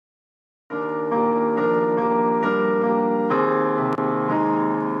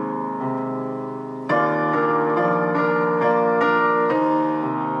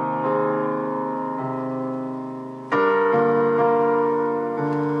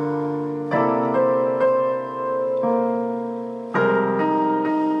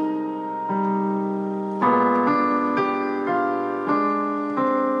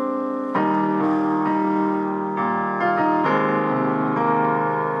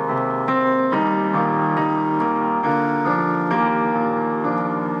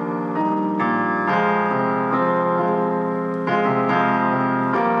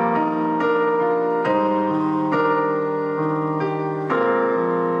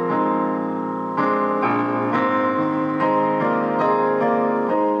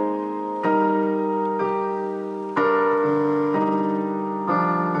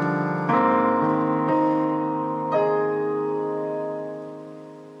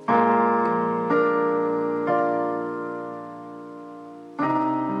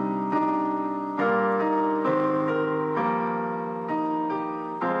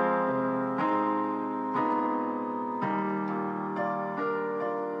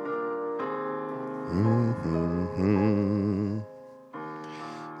Mm-hmm.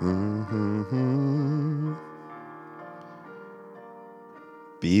 Mm-hmm.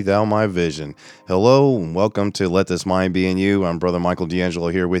 Be thou my vision. Hello, and welcome to Let This Mind Be in You. I'm Brother Michael D'Angelo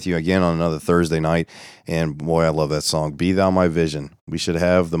here with you again on another Thursday night. And boy, I love that song, Be Thou My Vision. We should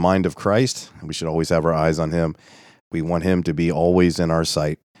have the mind of Christ. We should always have our eyes on Him. We want Him to be always in our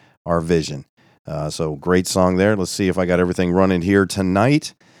sight, our vision. So great song there. Let's see if I got everything running here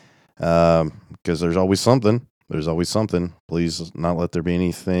tonight. Because there's always something. There's always something. Please not let there be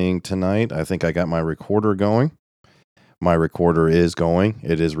anything tonight. I think I got my recorder going. My recorder is going.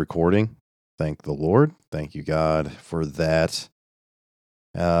 It is recording. Thank the Lord. Thank you, God, for that.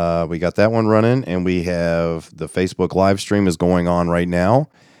 We got that one running, and we have the Facebook live stream is going on right now,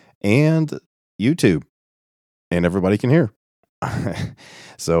 and YouTube, and everybody can hear.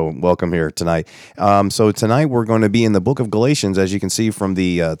 So welcome here tonight. So tonight we're going to be in the book of Galatians, as you can see from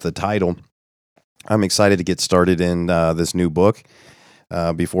the title. I'm excited to get started in this new book.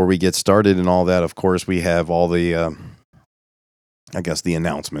 Before we get started and all that, of course, we have all the, the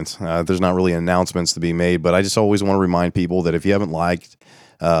announcements. There's not really announcements to be made, but I just always want to remind people that if you haven't liked,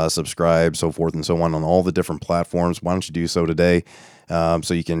 subscribed, so forth and so on all the different platforms, why don't you do so today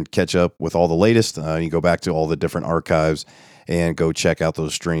so you can catch up with all the latest. You go back to all the different archives and go check out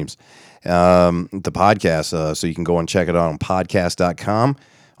those streams. The podcast, so you can go and check it out on podcast.com,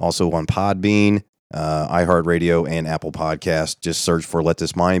 also on Podbean, iHeartRadio, and Apple Podcast. Just search for Let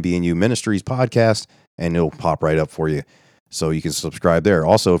This Mind Be in You Ministries podcast, and it'll pop right up for you. So you can subscribe there.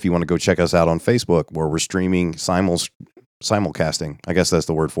 Also, if you want to go check us out on Facebook, where we're streaming simulcasting, I guess that's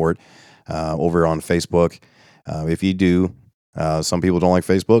the word for it, over on Facebook. If you do, some people don't like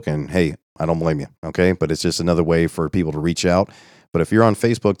Facebook, and hey, I don't blame you, okay? But it's just another way for people to reach out. But if you're on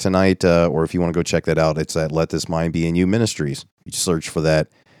Facebook tonight, or if you want to go check that out, it's at Let This Mind Be in You Ministries. You search for that,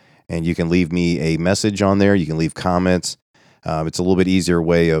 and you can leave me a message on there. You can leave comments. It's a little bit easier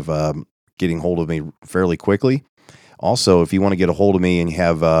way of getting hold of me fairly quickly. Also, if you want to get a hold of me and you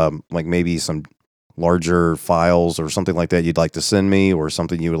have like maybe some larger files or something like that you'd like to send me, or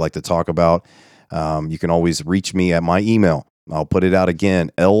something you would like to talk about, you can always reach me at my email. I'll put it out again,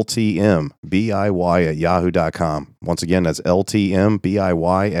 ltmbiy@yahoo.com. Once again, that's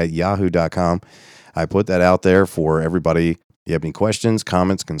ltmbiy@yahoo.com. I put that out there for everybody. If you have any questions,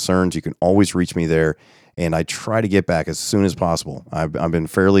 comments, concerns, you can always reach me there, and I try to get back as soon as possible. I've been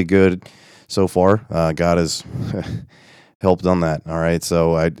fairly good so far. God has helped on that. All right,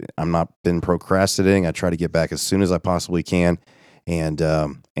 so I'm not been procrastinating. I try to get back as soon as I possibly can and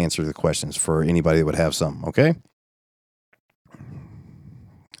answer the questions for anybody that would have some. Okay.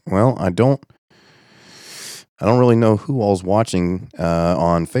 Well, I don't really know who all's watching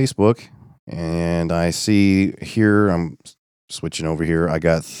on Facebook, and I see here, I'm switching over here, I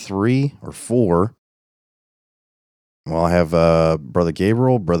got 3 or 4. Well, I have Brother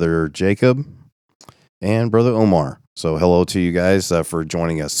Gabriel, Brother Jacob, and Brother Omar. So hello to you guys for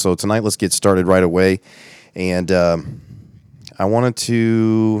joining us. So tonight, let's get started right away, and I wanted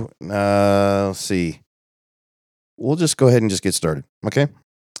to, see, we'll just go ahead and just get started, okay?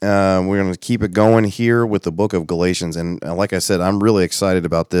 We're going to keep it going here with the book of Galatians. And like I said, I'm really excited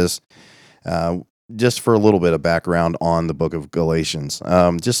about this. Just for a little bit of background on the book of Galatians.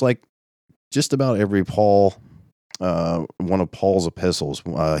 Just about every one of Paul's epistles,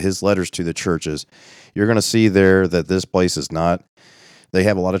 his letters to the churches, you're going to see there that this place is not, they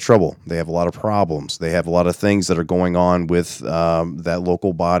have a lot of trouble. They have a lot of problems. They have a lot of things that are going on with that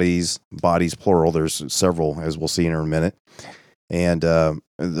local bodies plural. There's several, as we'll see in a minute. And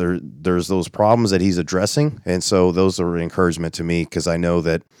there's those problems that he's addressing. And so those are an encouragement to me, because I know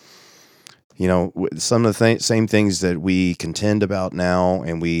that, you know, some of the same things that we contend about now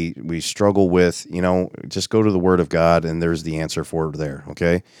and we struggle with, you know, just go to the Word of God and there's the answer for it there,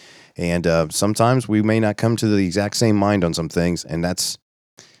 okay? And sometimes we may not come to the exact same mind on some things, and that's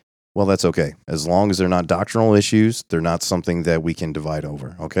okay. As long as they're not doctrinal issues, they're not something that we can divide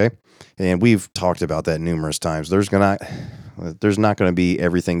over, okay? And we've talked about that numerous times. There's not going to be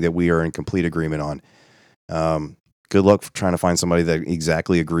everything that we are in complete agreement on. Good luck trying to find somebody that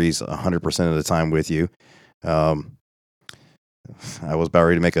exactly agrees 100% of the time with you. I was about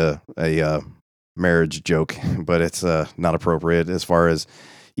ready to make a marriage joke, but it's not appropriate, as far as,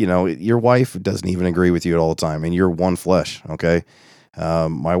 you know, your wife doesn't even agree with you at all the time, and you're one flesh, okay?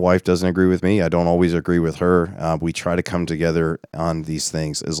 My wife doesn't agree with me. I don't always agree with her. We try to come together on these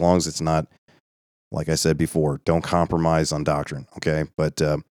things, as long as it's not, like I said before, don't compromise on doctrine, okay? But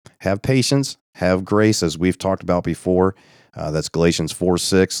have patience, have grace, as we've talked about before. That's Galatians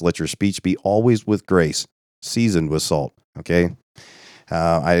 4:6. Let your speech be always with grace, seasoned with salt, okay?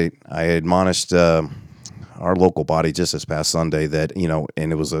 I admonished our local body just this past Sunday that,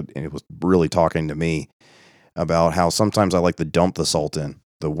 and it was really talking to me about how sometimes I like to dump the salt in.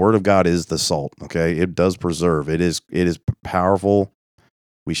 The Word of God is the salt. Okay, it does preserve. It is powerful.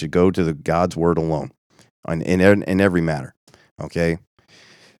 We should go to the God's Word alone, in every matter. Okay,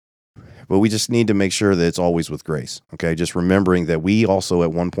 but we just need to make sure that it's always with grace. Okay, just remembering that we also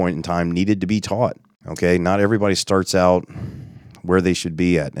at one point in time needed to be taught. Okay, not everybody starts out where they should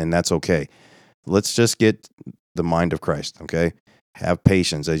be at, and that's okay. Let's just get the mind of Christ. Okay, have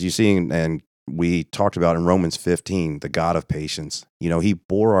patience, as you see, and we talked about in Romans 15, the God of patience. He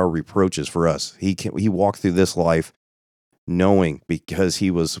bore our reproaches for us. He walked through this life knowing, because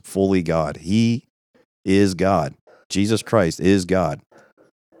he was fully God. He is God. Jesus Christ is God.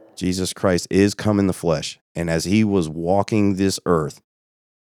 Jesus Christ is come in the flesh. And as he was walking this earth,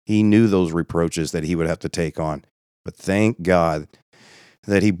 he knew those reproaches that he would have to take on. But thank God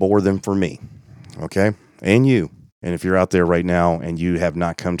that he bore them for me. Okay? And you. And if you're out there right now and you have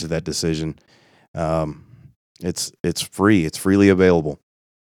not come to that decision, it's free. It's freely available.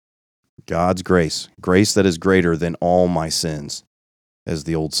 God's grace that is greater than all my sins, as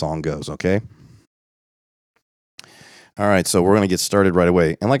the old song goes. Okay. All right, so we're going to get started right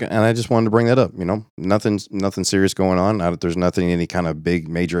away, and I just wanted to bring that up. Nothing serious going on. There's any kind of big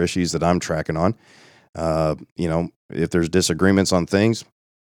major issues that I'm tracking on. If there's disagreements on things,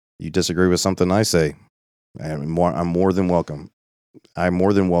 you disagree with something I say, I'm more than welcome. I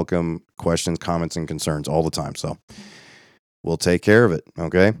more than welcome questions, comments, and concerns all the time. So we'll take care of it,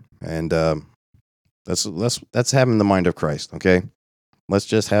 okay? And that's having the mind of Christ, okay? Let's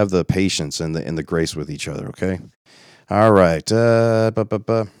just have the patience and the grace with each other, okay? All right.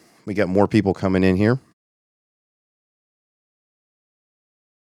 We got more people coming in here.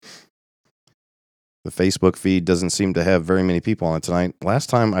 The Facebook feed doesn't seem to have very many people on it tonight. Last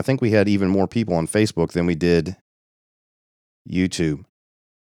time, I think we had even more people on Facebook than we did YouTube.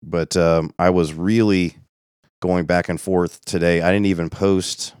 But I was really going back and forth today. I didn't even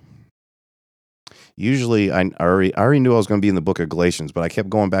post. Usually, I already knew I was going to be in the book of Galatians, but I kept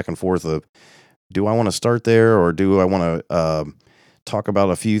going back and forth of, do I want to start there, or do I want to talk about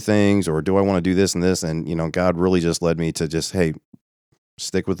a few things, or do I want to do this and this? And, God really just led me to just, hey,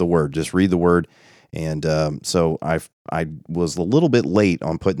 stick with the Word. Just read the Word. And so I was a little bit late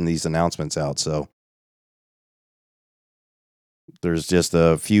on putting these announcements out. So there's just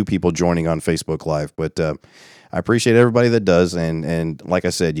a few people joining on Facebook Live. But I appreciate everybody that does. And like I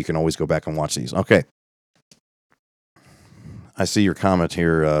said, you can always go back and watch these. Okay. I see your comment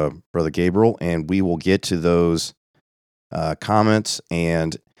here, Brother Gabriel, and we will get to those comments.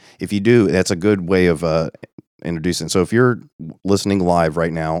 And if you do, that's a good way of introducing. So if you're listening live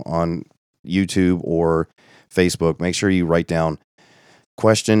right now on YouTube or Facebook, make sure you write down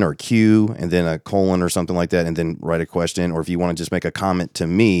question or Q and then a colon or something like that, and then write a question. Or if you want to just make a comment to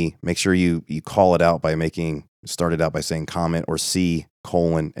me, make sure you call it out by start it out by saying comment or C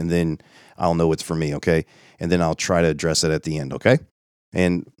colon, and then I'll know it's for me, okay? And then I'll try to address it at the end, okay?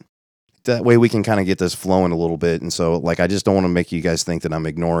 And that way we can kind of get this flowing a little bit. And so, I just don't want to make you guys think that I'm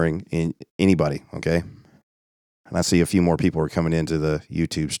ignoring anybody, okay? And I see a few more people are coming into the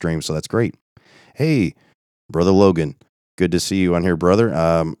YouTube stream, so that's great. Hey, Brother Logan, good to see you on here, brother.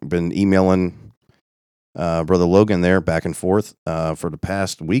 Been emailing Brother Logan there back and forth for the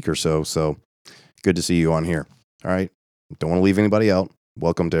past week or so, so good to see you on here. All right, don't want to leave anybody out.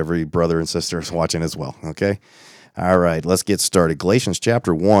 Welcome to every brother and sister watching as well, okay? All right, let's get started. Galatians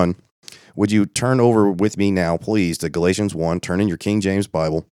chapter 1. Would you turn over with me now, please, to Galatians 1. Turn in your King James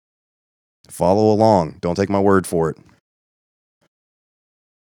Bible. Follow along. Don't take my word for it.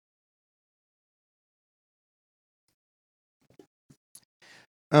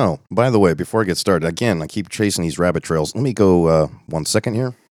 Oh, by the way, before I get started, again, I keep chasing these rabbit trails. Let me go 1 second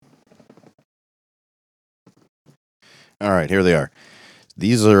here. All right, here they are.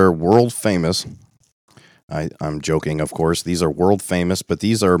 These are world famous. I'm joking, of course. These are world famous, but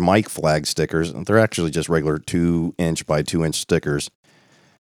these are Mike flag stickers. They're actually just regular 2-inch by 2-inch stickers.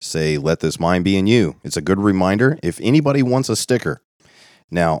 Say, let this mind be in you. It's a good reminder if anybody wants a sticker.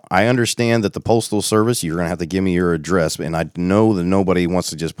 Now, I understand that the Postal Service, you're going to have to give me your address, and I know that nobody wants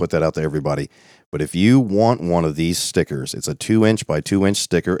to just put that out to everybody. But if you want one of these stickers, it's a 2-inch by 2-inch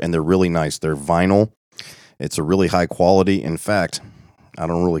sticker, and they're really nice. They're vinyl. It's a really high quality. In fact, I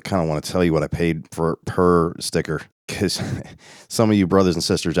don't really kind of want to tell you what I paid for per sticker, because some of you brothers and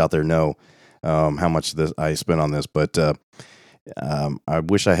sisters out there know how much I spent on this. But I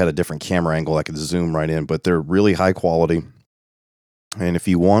wish I had a different camera angle I could zoom right in, but they're really high quality. And if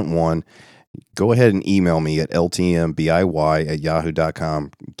you want one, go ahead and email me at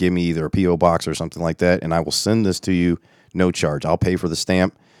ltmbiy@yahoo.com. Give me either a P.O. box or something like that, and I will send this to you no charge. I'll pay for the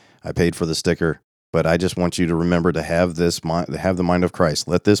stamp. I paid for the sticker, but I just want you to remember to have have the mind of Christ.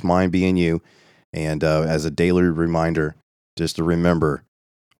 Let this mind be in you, and as a daily reminder, just to remember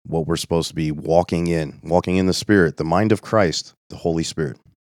what we're supposed to be walking in the Spirit, the mind of Christ, the Holy Spirit.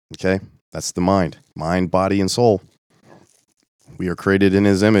 Okay? That's the mind, body, and soul. We are created in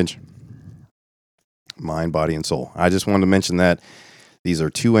His image. Mind, body, and soul. I just wanted to mention that these are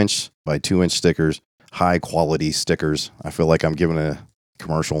 2-inch by 2-inch stickers, high quality stickers. I feel like I'm giving a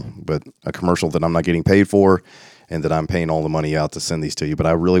commercial, but a commercial that I'm not getting paid for, and that I'm paying all the money out to send these to you. But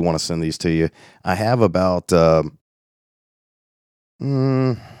I really want to send these to you. I have about, I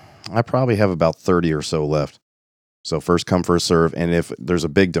probably have about 30 or so left. So first come, first serve. And if there's a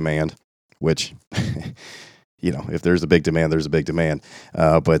big demand, which if there's a big demand, there's a big demand.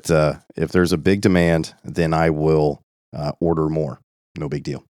 But if there's a big demand, then I will order more. No big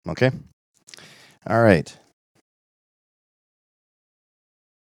deal. Okay? All right.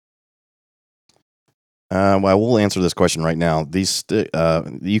 Well, I will answer this question right now.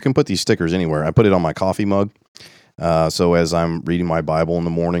 You can put these stickers anywhere. I put it on my coffee mug. So as I'm reading my Bible in the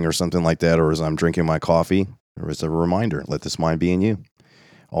morning or something like that, or as I'm drinking my coffee, or as a reminder, let this mind be in you.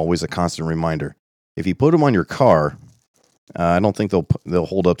 Always a constant reminder. If you put them on your car, I don't think they'll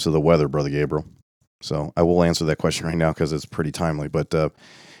hold up to the weather, Brother Gabriel. So I will answer that question right now because it's pretty timely. But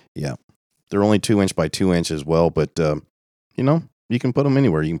yeah, they're only 2-inch by 2-inch as well. But you can put them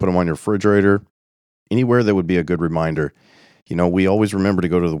anywhere. You can put them on your refrigerator, anywhere that would be a good reminder. We always remember to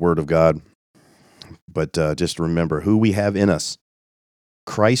go to the Word of God, but just remember who we have in us.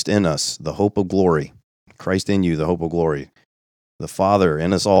 Christ in us, the hope of glory. Christ in you, the hope of glory. The Father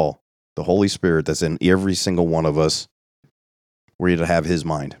in us all. The Holy Spirit that's in every single one of us. We're to have His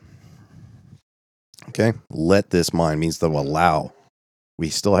mind. Okay? Let this mind means to allow. We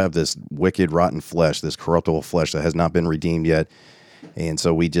still have this wicked, rotten flesh, this corruptible flesh that has not been redeemed yet. And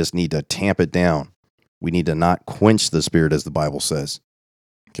so we just need to tamp it down. We need to not quench the Spirit, as the Bible says.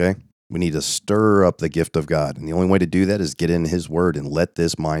 Okay? We need to stir up the gift of God. And the only way to do that is get in His Word and let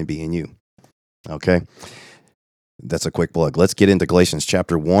this mind be in you. Okay? That's a quick plug. Let's get into Galatians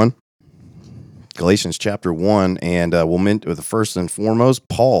chapter 1. Galatians chapter 1, and we'll mention with the first and foremost,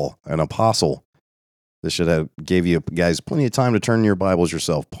 Paul, an apostle. This should have gave you guys plenty of time to turn your Bibles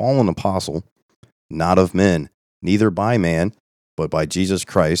yourself. Paul, an apostle, not of men, neither by man, but by Jesus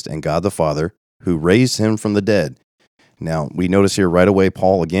Christ and God the Father, who raised him from the dead. Now, we notice here right away,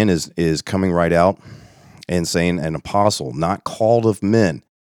 Paul again is coming right out and saying an apostle, not called of men.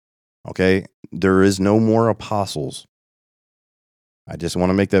 Okay? There is no more apostles. I just want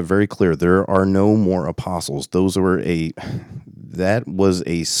to make that very clear. There are no more apostles. That was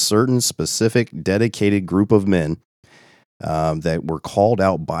a certain specific dedicated group of men that were called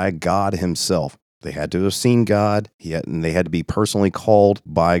out by God Himself. They had to have seen God, and they had to be personally called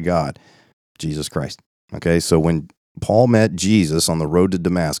by God, Jesus Christ. Okay, so when Paul met Jesus on the road to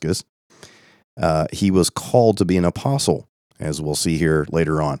Damascus, he was called to be an apostle, as we'll see here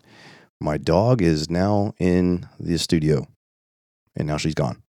later on. My dog is now in the studio. And now she's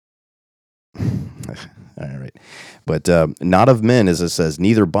gone. All right. But not of men, as it says,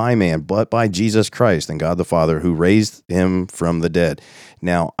 neither by man, but by Jesus Christ and God the Father, who raised him from the dead.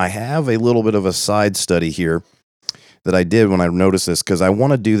 Now, I have a little bit of a side study here that I did when I noticed this, because I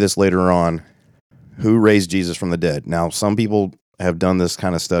want to do this later on, who raised Jesus from the dead. Now, some people have done this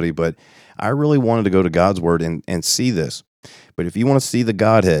kind of study, but I really wanted to go to God's Word and see this. But if you want to see the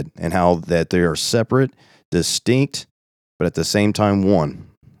Godhead and how that they are separate, distinct, but at the same time one,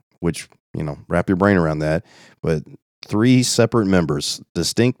 which, wrap your brain around that. But 3 separate members,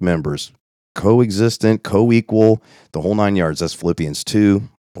 distinct members, coexistent, co-equal, the whole 9 yards. That's Philippians 2.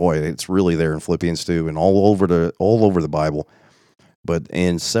 Boy, it's really there in Philippians 2 and all over the Bible. But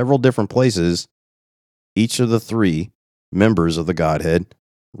in several different places, each of the 3 members of the Godhead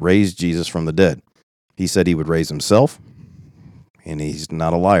raised Jesus from the dead. He said He would raise Himself, and He's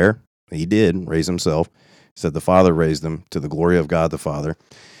not a liar. He did raise Himself. Said the Father raised Him to the glory of God the Father.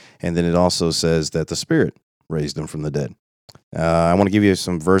 And then it also says that the Spirit raised Him from the dead. I want to give you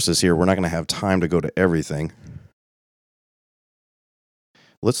some verses here. We're not going to have time to go to everything.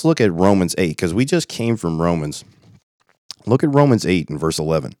 Let's look at Romans 8, because we just came from Romans. Look at Romans 8 and verse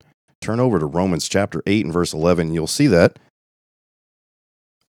 11. Turn over to Romans chapter 8 and verse 11, and you'll see that.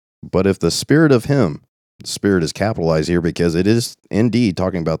 But if the Spirit of Him, the Spirit is capitalized here because it is indeed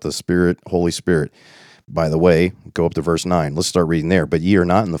talking about the Spirit, Holy Spirit. By the way, go up to verse 9. Let's start reading there. But ye are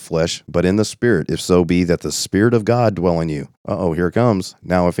not in the flesh, but in the Spirit, if so be that the Spirit of God dwell in you. Uh-oh, here it comes.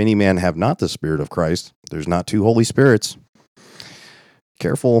 Now, if any man have not the Spirit of Christ, there's not two Holy Spirits.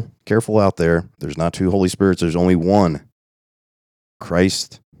 Careful out there. There's not two Holy Spirits. There's only one.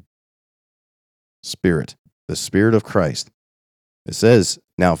 Christ Spirit, the Spirit of Christ. It says,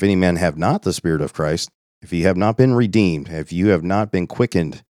 now, if any man have not the Spirit of Christ, if ye have not been redeemed, if you have not been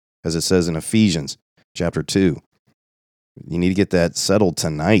quickened, as it says in Ephesians chapter 2, you need to get that settled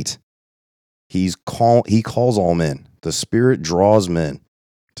tonight. He calls all men. The Spirit draws men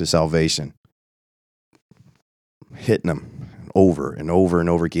to salvation. Hitting them over and over and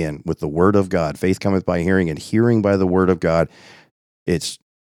over again with the Word of God. Faith cometh by hearing, and hearing by the Word of God. It's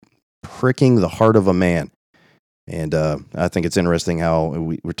pricking the heart of a man. And I think it's interesting how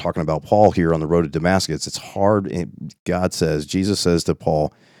we're talking about Paul here on the road to Damascus. It's hard. Jesus says to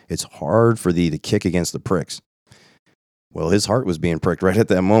Paul, it's hard for thee to kick against the pricks. Well, his heart was being pricked right at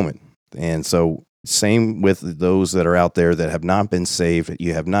that moment. And so same with those that are out there that have not been saved.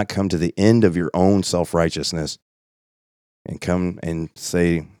 You have not come to the end of your own self-righteousness and come and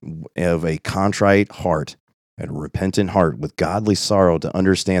say of a contrite heart, a repentant heart with godly sorrow to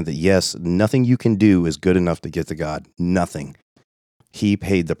understand that, yes, nothing you can do is good enough to get to God. Nothing. He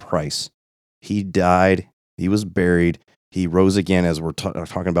paid the price. He died. He was buried. He rose again, as we're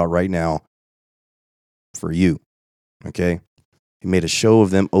talking about right now, for you. Okay? He made a show of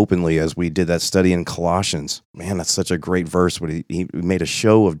them openly, as we did that study in Colossians. Man, that's such a great verse. But he made a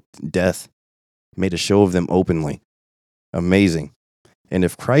show of death. He made a show of them openly. Amazing. And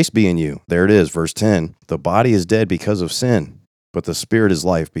if Christ be in you, there it is, verse 10, the body is dead because of sin, but the spirit is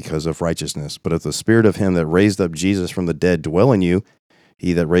life because of righteousness. But if the spirit of him that raised up Jesus from the dead dwell in you,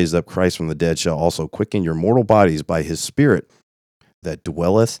 he that raised up Christ from the dead shall also quicken your mortal bodies by his Spirit that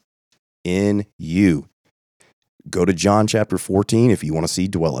dwelleth in you. Go to John chapter 14 if you want to see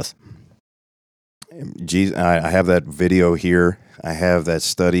dwelleth. Jesus, I have that video here. I have that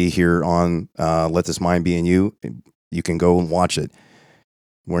study here on Let This Mind Be in You. You can go and watch it.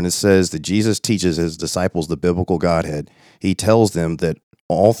 When it says that Jesus teaches his disciples the biblical Godhead, he tells them that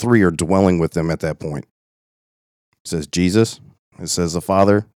all three are dwelling with them at that point. It says Jesus, it says the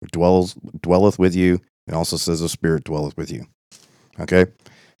Father dwelleth with you, and also says the Spirit dwelleth with you. Okay?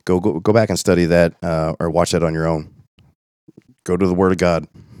 Go back and study that or watch that on your own. Go to the Word of God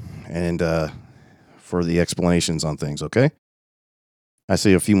and for the explanations on things, okay? I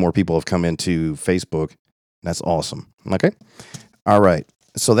see a few more people have come into Facebook. That's awesome. Okay? All right.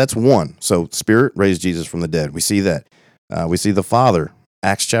 So that's one. So Spirit raised Jesus from the dead. We see that. We see the Father.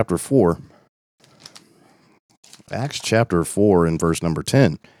 Acts chapter 4. Acts chapter 4 in verse number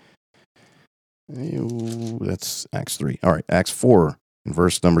 10. That's Acts 3. All right. Acts 4 in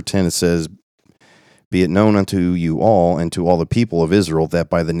verse number 10, it says, be it known unto you all and to all the people of Israel that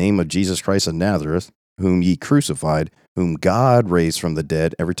by the name of Jesus Christ of Nazareth, whom ye crucified, whom God raised from the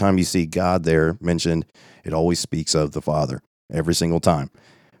dead. Every time you see God there mentioned, it always speaks of the Father. Every single time.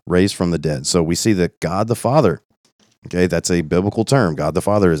 Raised from the dead. So we see that God the Father, okay, that's a biblical term. God the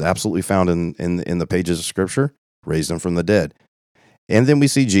Father is absolutely found in the pages of Scripture. Raised him from the dead. And then we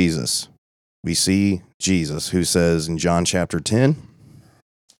see Jesus. We see Jesus, who says in John chapter 10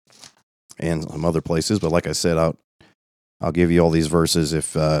 and some other places, but like I said, I'll give you all these verses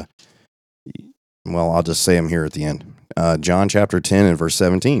if, I'll just say them here at the end. John chapter 10 and verse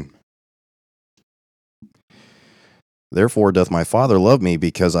 17. Therefore doth my Father love me,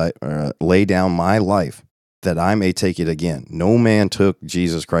 because I lay down my life, that I may take it again. No man took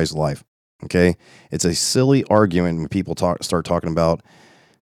Jesus Christ's life. Okay? It's a silly argument when people start talking about,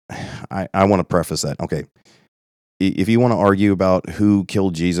 I want to preface that. Okay. If you want to argue about who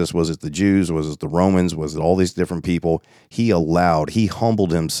killed Jesus, was it the Jews? Was it the Romans? Was it all these different people? He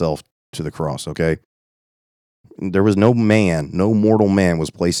humbled himself to the cross, okay? There was no mortal man was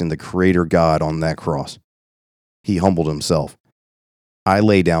placing the Creator God on that cross. He humbled himself. I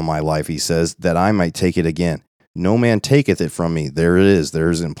lay down my life, he says, that I might take it again. No man taketh it from me. There it is.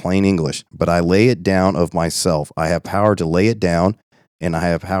 There's in plain English. But I lay it down of myself. I have power to lay it down, and I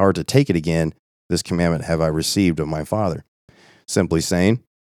have power to take it again. This commandment have I received of my Father. Simply saying,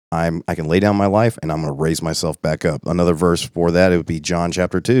 I can lay down my life, and I'm going to raise myself back up. Another verse for that, it would be John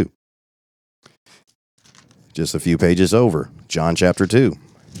chapter 2. Just a few pages over. John chapter 2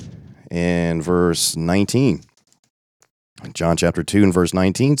 and verse 19. John chapter 2 and verse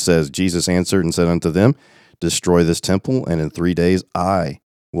 19 says, Jesus answered and said unto them, destroy this temple, and in 3 days I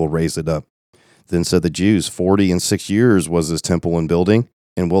will raise it up. Then said the Jews, 46 years was this temple in building,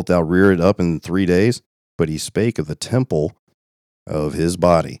 and wilt thou rear it up in 3 days? But he spake of the temple of his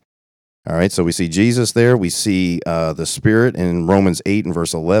body. All right, so we see Jesus there. We see the Spirit in Romans 8 and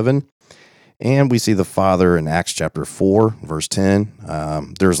verse 11. And we see the Father in Acts chapter 4, verse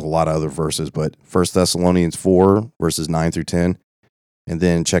 10. There's a lot of other verses, but 1 Thessalonians 4, verses 9 through 10. And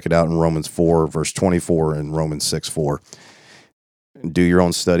then check it out in Romans 4, verse 24, and Romans 6, 4. Do your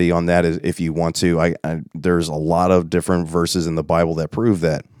own study on that if you want to. There's a lot of different verses in the Bible that prove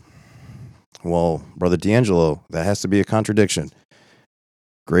that. Well, Brother D'Angelo, that has to be a contradiction.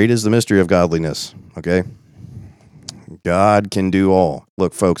 Great is the mystery of godliness, okay? God can do all.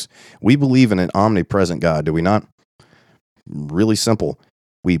 Look, folks, we believe in an omnipresent God, do we not? Really simple.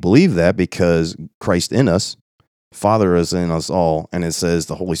 We believe that because Christ in us, Father is in us all, and it says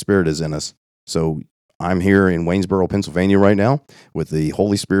the Holy Spirit is in us. So I'm here in Waynesboro, Pennsylvania right now with the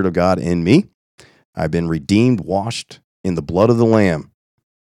Holy Spirit of God in me. I've been redeemed, washed in the blood of the Lamb.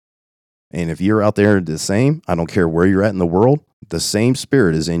 And if you're out there the same, I don't care where you're at in the world, the same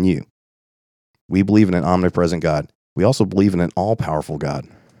Spirit is in you. We believe in an omnipresent God. We also believe in an all-powerful God.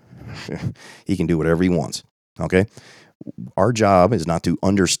 He can do whatever he wants, okay? Our job is not to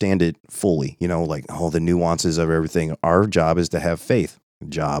understand it fully, like the nuances of everything. Our job is to have faith.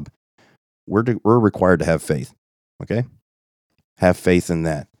 We're required to have faith, okay? Have faith in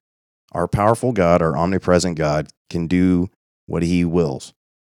that. Our powerful God, our omnipresent God, can do what he wills.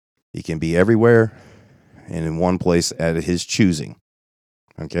 He can be everywhere and in one place at his choosing,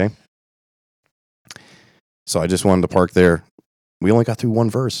 okay? So I just wanted to park there. We only got through one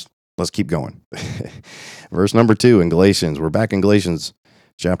verse. Let's keep going. Verse number 2 in Galatians. We're back in Galatians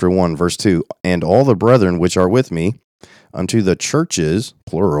chapter 1, verse 2. And all the brethren which are with me unto the churches,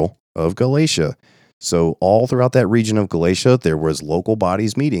 plural, of Galatia. So all throughout that region of Galatia, there was local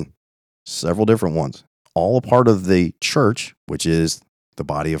bodies meeting, several different ones, all a part of the church, which is the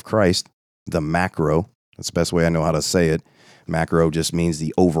body of Christ, the macro. That's the best way I know how to say it. Macro just means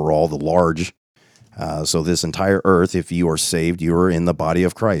the overall, the large. So this entire earth, if you are saved, you are in the body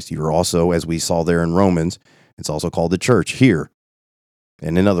of Christ. You are also, as we saw there in Romans, it's also called the church here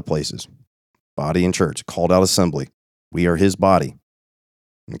and in other places. Body and church, called out assembly. We are his body.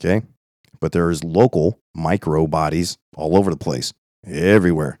 Okay? But there's local micro bodies all over the place,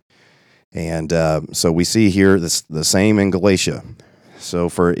 everywhere. And so we see here the same in Galatia. So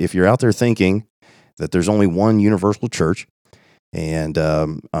if you're out there thinking that there's only one universal church, and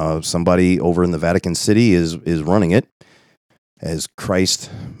somebody over in the Vatican City is running it as Christ's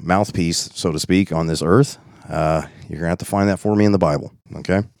mouthpiece, so to speak, on this earth, you're going to have to find that for me in the Bible,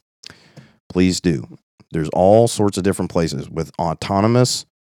 okay? Please do. There's all sorts of different places with autonomous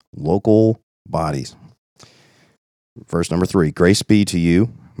local bodies. Verse number 3, grace be to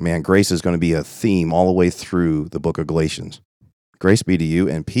you. Man, grace is going to be a theme all the way through the book of Galatians. Grace be to you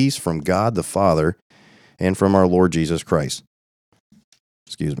and peace from God the Father and from our Lord Jesus Christ.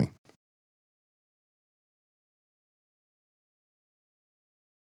 Excuse me.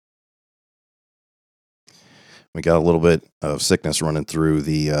 We got a little bit of sickness running through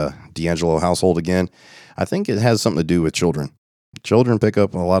the D'Angelo household again. I think it has something to do with children. Children pick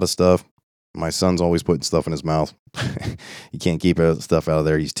up a lot of stuff. My son's always putting stuff in his mouth. He can't keep stuff out of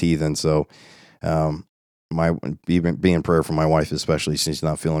there. He's teething. So be in prayer for my wife, especially. She's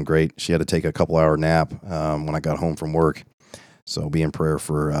not feeling great. She had to take a couple-hour nap when I got home from work. So be in prayer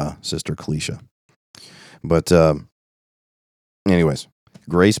for Sister Kalisha. But anyways,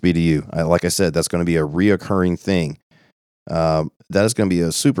 grace be to you. Like I said, that's going to be a reoccurring thing. That is going to be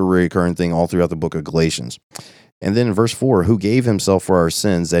a super reoccurring thing all throughout the book of Galatians. And then in verse 4, who gave himself for our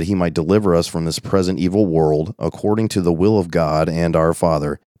sins that he might deliver us from this present evil world, according to the will of God and our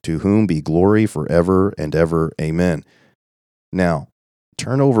Father, to whom be glory forever and ever. Amen. Now,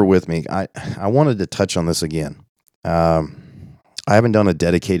 turn over with me. I wanted to touch on this again. I haven't done a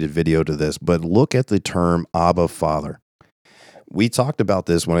dedicated video to this, but look at the term Abba Father. We talked about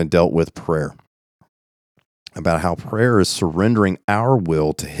this when it dealt with prayer, about how prayer is surrendering our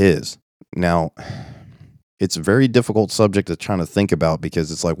will to his. Now, it's a very difficult subject to try to think about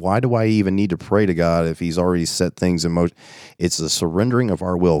because it's like, why do I even need to pray to God if he's already set things in motion? It's the surrendering of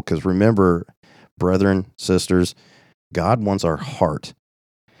our will. Because remember, brethren, sisters, God wants our heart.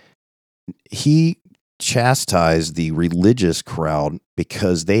 He chastised the religious crowd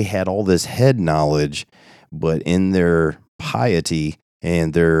because they had all this head knowledge, but in their piety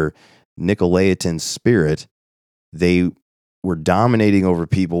and their Nicolaitan spirit, they were dominating over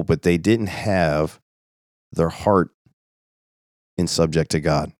people, but they didn't have their heart in subject to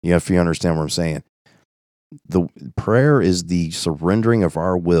God. If you understand what I'm saying. The prayer is the surrendering of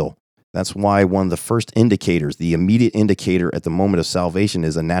our will. That's why one of the first indicators, the immediate indicator at the moment of salvation,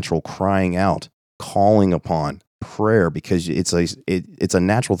 is a natural crying out, calling upon, prayer because it's a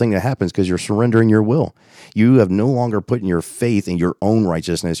natural thing that happens because you're surrendering your will. You have no longer putting your faith in your own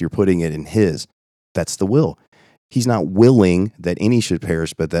righteousness. You're putting it in his. That's the will. He's not willing that any should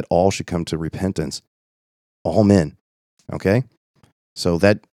perish, but that all should come to repentance. All men. Okay? So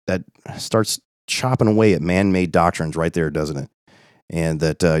that starts chopping away at man-made doctrines right there, doesn't it? And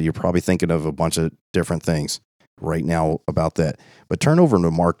that you're probably thinking of a bunch of different things right now about that. But turn over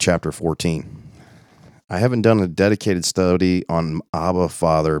to Mark chapter 14. I haven't done a dedicated study on Abba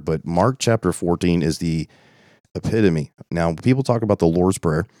Father, but Mark chapter 14 is the epitome. Now, people talk about the Lord's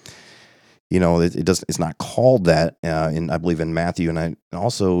Prayer. It's not called that I believe in Matthew and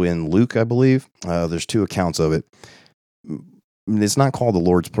also in Luke, I believe. There's two accounts of it. It's not called the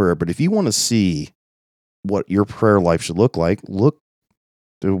Lord's Prayer, but if you want to see what your prayer life should look like, look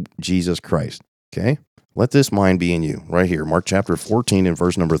to Jesus Christ. Okay? Let this mind be in you. Right here, Mark chapter 14 and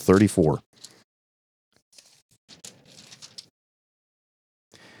verse number 34.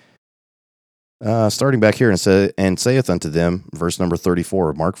 Starting back here, and saith unto them, verse number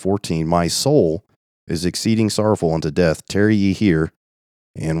 34 of Mark 14, my soul is exceeding sorrowful unto death. Tarry ye here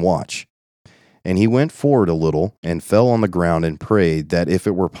and watch. And he went forward a little and fell on the ground and prayed that if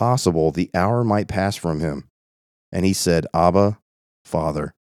it were possible, the hour might pass from him. And he said, Abba,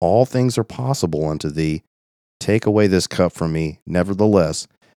 Father, all things are possible unto thee. Take away this cup from me. Nevertheless,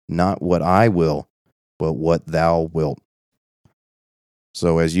 not what I will, but what thou wilt.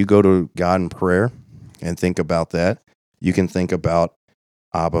 So as you go to God in prayer and think about that, you can think about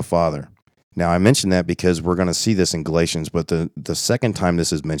Abba Father. Now, I mentioned that because we're going to see this in Galatians, but the second time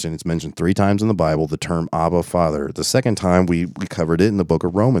this is mentioned, it's mentioned 3 times in the Bible, the term Abba Father. The second time we covered it in the book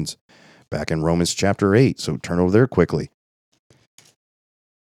of Romans, back in Romans chapter 8. So turn over there quickly.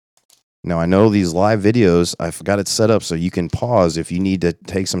 Now, I know these live videos, I've got it set up so you can pause if you need to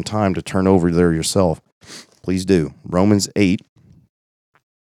take some time to turn over there yourself. Please do. Romans 8.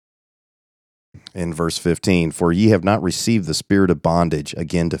 In verse 15, for ye have not received the spirit of bondage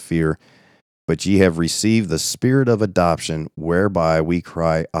again to fear, but ye have received the spirit of adoption, whereby we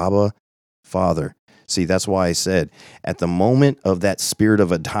cry, Abba, Father. See, that's why I said, at the moment of that spirit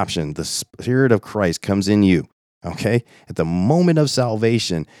of adoption, the Spirit of Christ comes in you, okay? At the moment of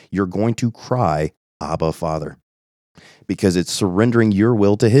salvation, you're going to cry, Abba, Father, because it's surrendering your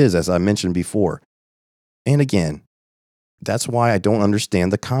will to his, as I mentioned before. And again, that's why I don't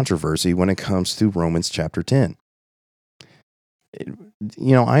understand the controversy when it comes to Romans chapter 10.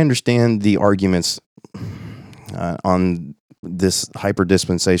 I understand the arguments on this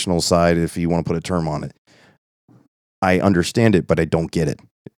hyper-dispensational side, if you want to put a term on it. I understand it, but I don't get it,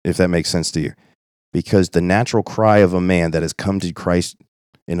 if that makes sense to you. Because the natural cry of a man that has come to Christ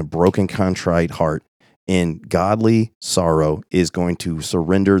in a broken, contrite heart in godly sorrow is going to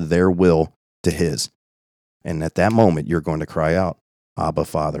surrender their will to his. And at that moment, you're going to cry out, Abba,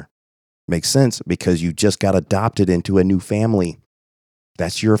 Father. Makes sense because you just got adopted into a new family.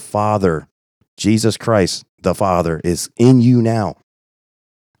 That's your Father. Jesus Christ, the Father, is in you now.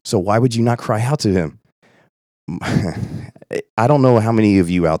 So why would you not cry out to him? I don't know how many of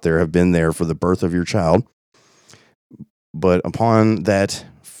you out there have been there for the birth of your child, but upon that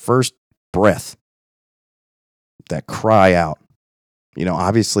first breath, that cry out,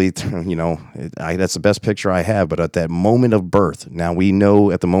 obviously, that's the best picture I have, but at that moment of birth, now we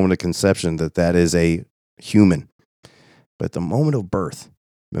know at the moment of conception that is a human, but at the moment of birth,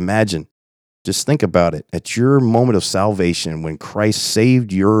 imagine, just think about it, at your moment of salvation, when Christ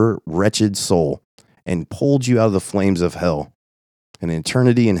saved your wretched soul and pulled you out of the flames of hell, and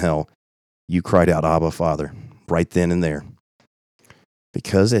eternity in hell, you cried out, Abba, Father, right then and there,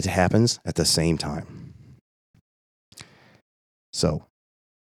 because it happens at the same time. So,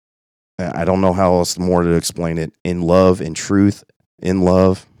 I don't know how else more to explain it. In love, in truth, in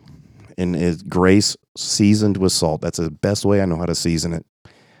love, in grace, seasoned with salt. That's the best way I know how to season it.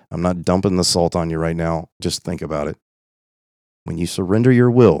 I'm not dumping the salt on you right now. Just think about it. When you surrender your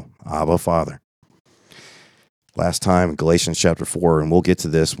will, Abba, Father. Last time, Galatians chapter 4, and we'll get to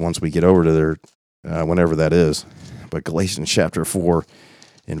this once we get over to there, whenever that is. But Galatians chapter 4,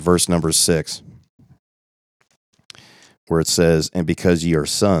 in verse number 6. Where it says, and because ye are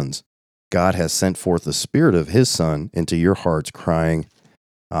sons, God has sent forth the Spirit of his Son into your hearts, crying,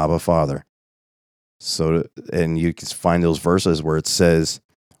 Abba, Father. So, and you can find those verses where it says,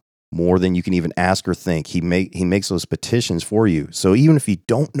 more than you can even ask or think. He makes those petitions for you. So even if you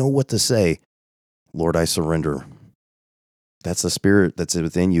don't know what to say, Lord, I surrender. That's the Spirit that's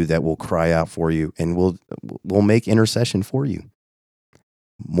within you that will cry out for you and will make intercession for you.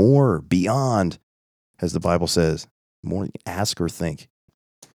 More, beyond, as the Bible says, more ask or think.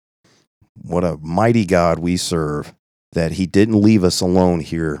 What a mighty God we serve, that he didn't leave us alone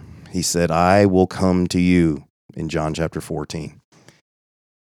here. He said, I will come to you in John chapter 14.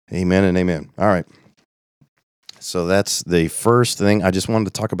 Amen and amen. All right. So that's the first thing. I just wanted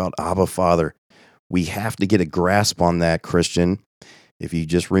to talk about Abba Father. We have to get a grasp on that, Christian. If you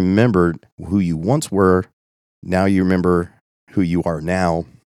just remembered who you once were, now you remember who you are now,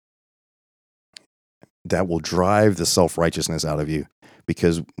 that will drive the self-righteousness out of you,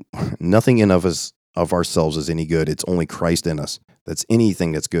 because nothing in of ourselves is any good. It's only Christ in us. That's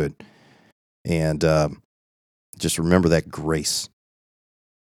anything that's good. And just remember that grace,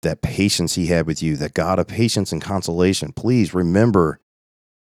 that patience he had with you, that God of patience and consolation. Please remember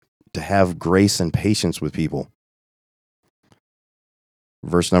to have grace and patience with people.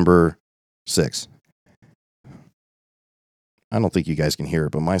 Verse number 6. I don't think you guys can hear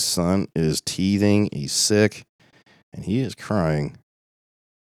it, but my son is teething. He's sick, and he is crying.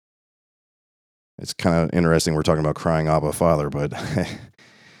 It's kind of interesting we're talking about crying Abba Father, but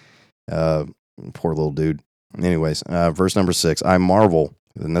poor little dude. Anyways, verse number 6. I marvel,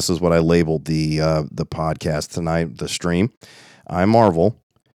 and this is what I labeled the podcast tonight, the stream. I marvel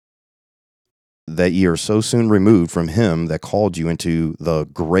that ye are so soon removed from him that called you into the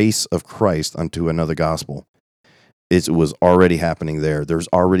grace of Christ unto another gospel. It was already happening there. There's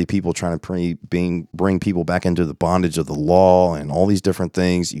already people trying to bring people back into the bondage of the law and all these different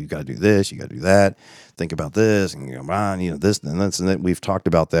things. You got to do this, you got to do that. Think about this, and this and this and that. We've talked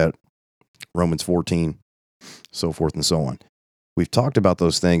about that. Romans 14, so forth and so on. We've talked about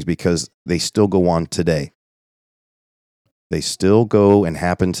those things because they still go on today. They still go and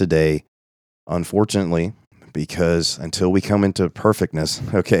happen today, unfortunately, because until we come into perfectness,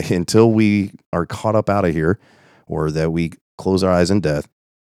 until we are caught up out of here, or that we close our eyes in death,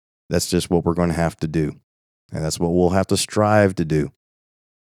 that's just what we're going to have to do. And that's what we'll have to strive to do.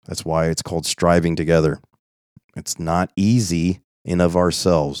 That's why it's called striving together. It's not easy in of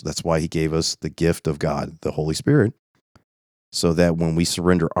ourselves. That's why he gave us the gift of God, the Holy Spirit, so that when we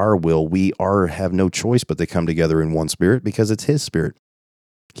surrender our will, we have no choice but to come together in one spirit, because it's his spirit.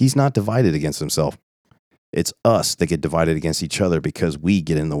 He's not divided against himself. It's us that get divided against each other because we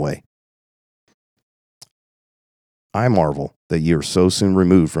get in the way. I marvel that ye are so soon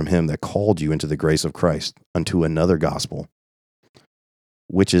removed from him that called you into the grace of Christ unto another gospel,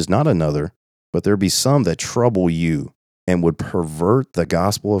 which is not another, but there be some that trouble you and would pervert the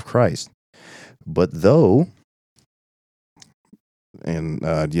gospel of Christ. But though,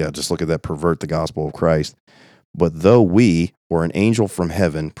 just look at that, pervert the gospel of Christ. But though we, or an angel from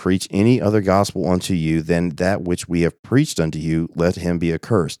heaven, preach any other gospel unto you than that which we have preached unto you, let him be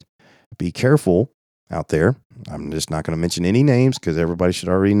accursed. Be careful out there. I'm just not going to mention any names because everybody should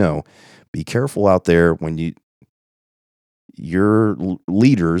already know. Be careful out there when your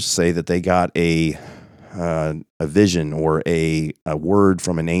leaders say that they got a vision or a word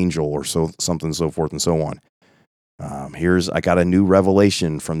from an angel or something, so forth and so on. I got a new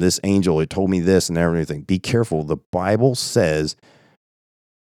revelation from this angel. It told me this and everything. Be careful. The Bible says,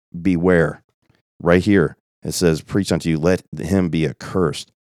 beware. Right here, it says, preach unto you, let him be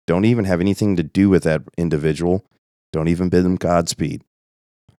accursed. Don't even have anything to do with that individual. Don't even bid them Godspeed.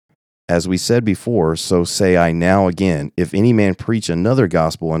 As we said before, so say I now again, if any man preach another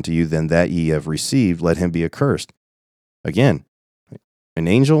gospel unto you than that ye have received, let him be accursed. Again, an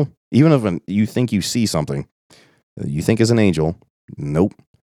angel, even if you think you see something, you think is an angel, nope.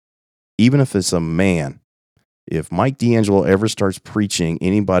 Even if it's a man, if Mike D'Angelo ever starts preaching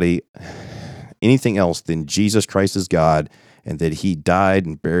anything else than Jesus Christ is God, and that he died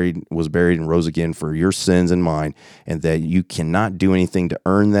and was buried and rose again for your sins and mine, and that you cannot do anything to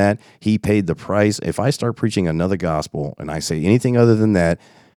earn that, he paid the price. If I start preaching another gospel and I say anything other than that,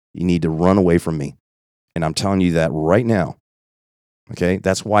 you need to run away from me. And I'm telling you that right now. Okay?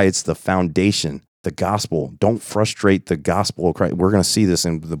 That's why it's the foundation, the gospel. Don't frustrate the gospel of Christ. We're going to see this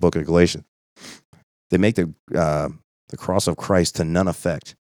in the book of Galatians. They make the cross of Christ to none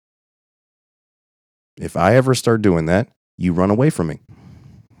effect. If I ever start doing that, you run away from me.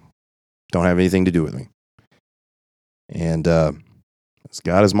 Don't have anything to do with me. And as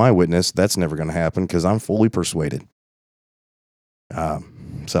God is my witness, that's never going to happen because I'm fully persuaded. All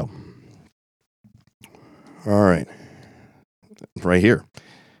right. Right here.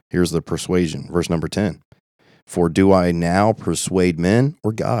 Here's the persuasion. Verse number 10. For do I now persuade men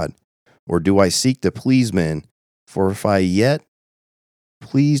or God? Or do I seek to please men? For if I yet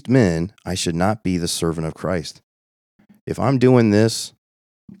pleased men, I should not be the servant of Christ. If I'm doing this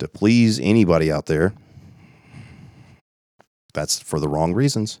to please anybody out there, that's for the wrong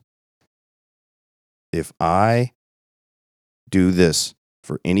reasons. If I do this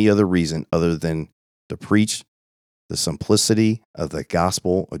for any other reason other than to preach the simplicity of the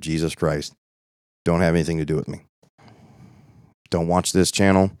gospel of Jesus Christ, don't have anything to do with me. Don't watch this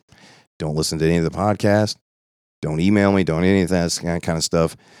channel. Don't listen to any of the podcasts. Don't email me. Don't any of that kind of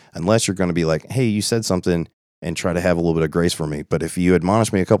stuff. Unless you're going to be like, hey, you said something, and try to have a little bit of grace for me. But if you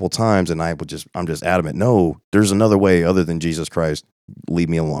admonish me a couple times and I'm just adamant, no, there's another way other than Jesus Christ, leave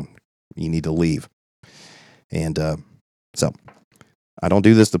me alone. You need to leave. And so I don't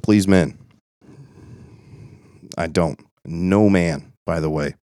do this to please men. I don't. No man, by the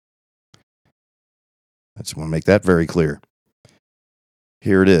way. I just want to make that very clear.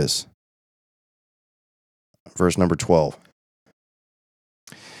 Here it is. Verse number 12.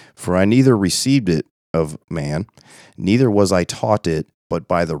 For I neither received it of man, neither was I taught it, but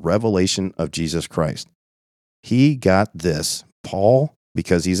by the revelation of Jesus Christ. He got this, Paul,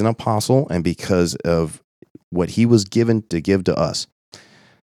 because he's an apostle and because of what he was given to give to us.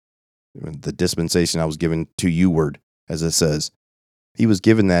 The dispensation I was given to you word, as it says. He was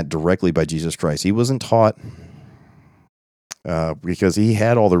given that directly by Jesus Christ. He wasn't taught because he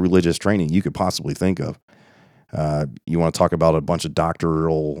had all the religious training you could possibly think of. You want to talk about a bunch of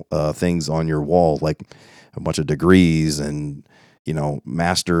doctoral things on your wall, like a bunch of degrees and,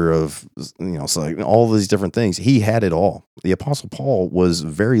 master of, so like all these different things. He had it all. The Apostle Paul was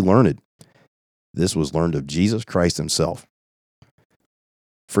very learned. This was learned of Jesus Christ himself.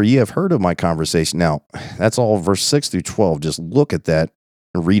 For ye have heard of my conversation. Now, that's all verse 6 through 12. Just look at that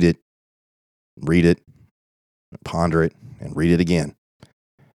and read it, ponder it, and read it again.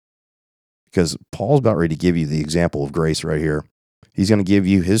 Because Paul's about ready to give you the example of grace right here. He's going to give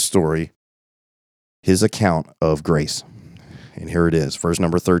you his story, his account of grace. And here it is, verse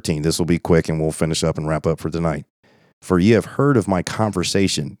number 13. This will be quick and we'll finish up and wrap up for tonight. For ye have heard of my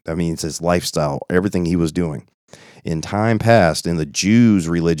conversation. That means his lifestyle, everything he was doing. In time past, in the Jews'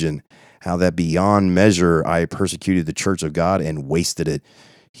 religion, how that beyond measure I persecuted the church of God and wasted it.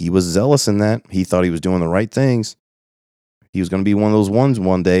 He was zealous in that. He thought he was doing the right things. He was going to be one of those ones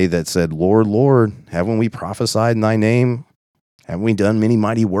one day that said, Lord, Lord, haven't we prophesied in thy name? Haven't we done many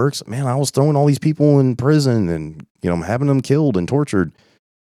mighty works? Man, I was throwing all these people in prison and, having them killed and tortured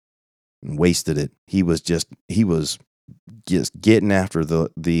and wasted it. He was just getting after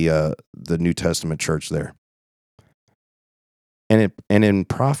the New Testament church there. And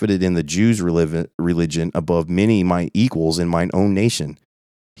profited in the Jews' religion above many my equals in mine own nation.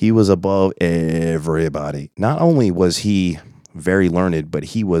 He was above everybody. Not only was he very learned, but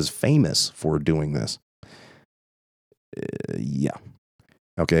he was famous for doing this. Yeah.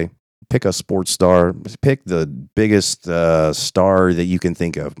 Okay. Pick a sports star. Pick the biggest star that you can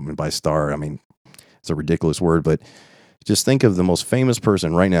think of. And by star, I mean, it's a ridiculous word, but just think of the most famous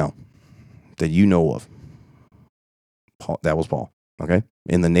person right now that you know of. Paul, that was Paul. Okay.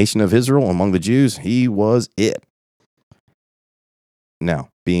 In the nation of Israel, among the Jews, he was it. Now,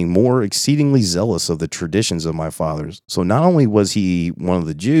 being more exceedingly zealous of the traditions of my fathers. So not only was he one of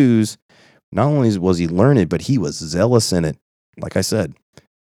the Jews, not only was he learned, but he was zealous in it, like I said.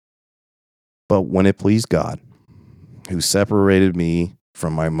 But when it pleased God, who separated me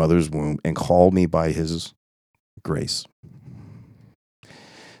from my mother's womb and called me by his grace,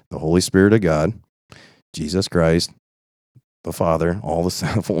 the Holy Spirit of God, Jesus Christ, the Father, all the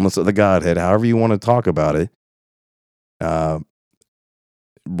fullness of the Godhead, however you want to talk about it,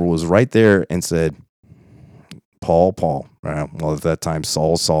 was right there and said, Paul, well, at that time,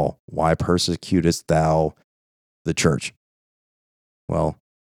 Saul, Saul, why persecutest thou the church? Well,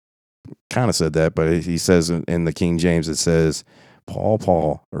 kind of said that, but he says in the King James, it says,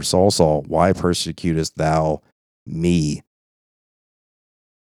 Paul, or Saul, Saul, why persecutest thou me?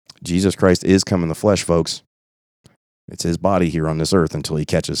 Jesus Christ is come in the flesh, folks. It's his body here on this earth until he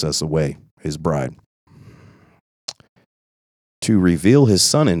catches us away, his bride. To reveal his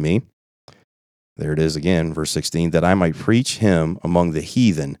son in me, there it is again, verse 16, that I might preach him among the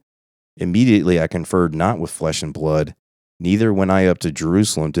heathen. Immediately I conferred not with flesh and blood, neither went I up to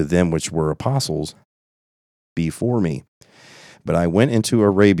Jerusalem to them which were apostles before me. But I went into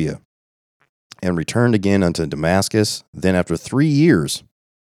Arabia and returned again unto Damascus. Then after 3 years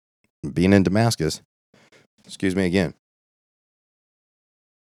being in Damascus,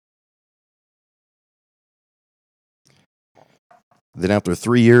 Then after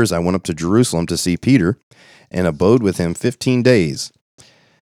 3 years I went up to Jerusalem to see Peter, and abode with him 15 days.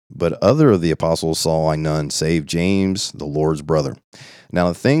 But other of the apostles saw I none, save James, the Lord's brother. Now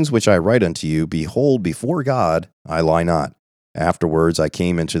the things which I write unto you, behold, before God I lie not. Afterwards I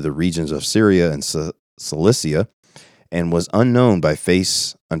came into the regions of Syria and Cilicia, and was unknown by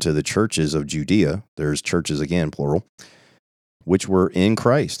face unto the churches of Judea. There's churches again, plural. which were in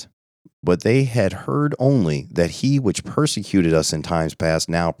Christ. But they had heard only that he which persecuted us in times past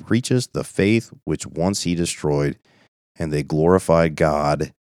now preaches the faith which once he destroyed, and they glorified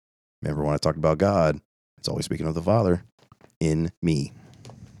God. Remember when I talked about God, it's always speaking of the Father, in me.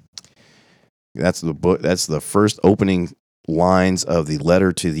 That's the book. That's the first opening lines of the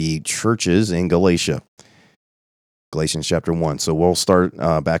letter to the churches in Galatia. Galatians chapter 1. So we'll start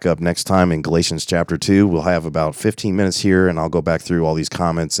back up next time in Galatians chapter 2. We'll have about 15 minutes here, and I'll go back through all these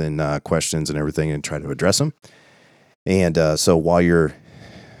comments and questions and everything and try to address them. And so while you're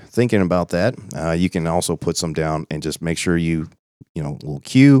thinking about that, you can also put some down and just make sure you little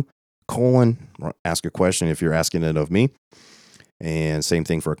Q, colon, ask a question if you're asking it of me. And same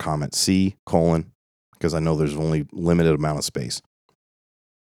thing for a comment, C, colon, because I know there's only limited amount of space.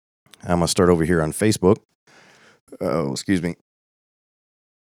 I'm going to start over here on Facebook. Oh, excuse me.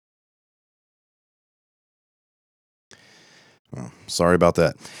 Oh, sorry about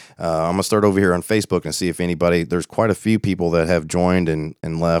that. I'm going to start over here on Facebook and see if anybody, there's quite a few people that have joined and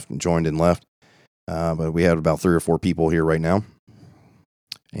left. But we have about 3 or 4 people here right now.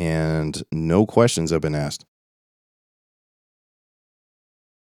 And no questions have been asked.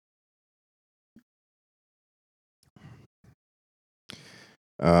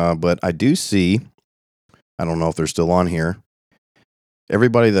 But I do see, I don't know if they're still on here,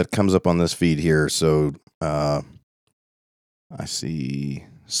 everybody that comes up on this feed here. So I see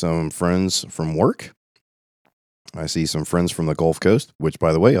some friends from work. I see some friends from the Gulf Coast, which,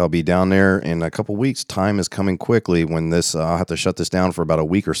 by the way, I'll be down there in a couple weeks. Time is coming quickly when I'll have to shut this down for about a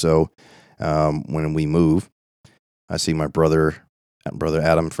week or so when we move. I see my brother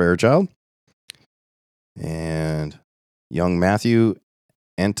Adam Fairchild and young Matthew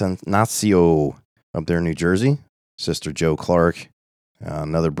Antonacio up there in New Jersey. Sister Joe Clark,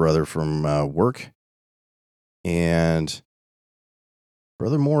 another brother from work, and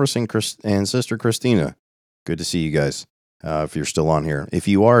Brother Morris and Sister Christina. Good to see you guys. If you're still on here, if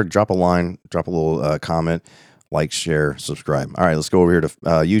you are, drop a line, drop a little comment, like, share, subscribe. All right, let's go over here to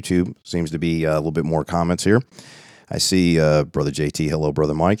YouTube. Seems to be a little bit more comments here. I see Brother JT. Hello,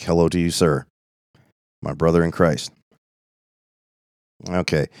 Brother Mike. Hello to you, sir. My brother in Christ.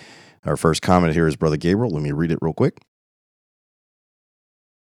 Okay. Our first comment here is Brother Gabriel. Let me read it real quick.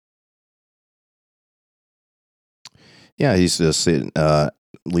 Yeah, he's just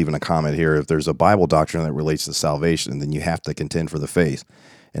leaving a comment here. If there's a Bible doctrine that relates to salvation, then you have to contend for the faith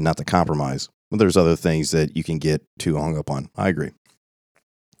and not to compromise. But there's other things that you can get too hung up on. I agree.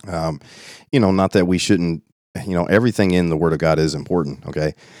 Not that we shouldn't, everything in the Word of God is important,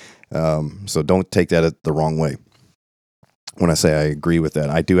 okay? So don't take that the wrong way. When I say I agree with that,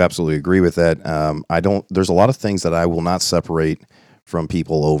 I do absolutely agree with that. There's a lot of things that I will not separate from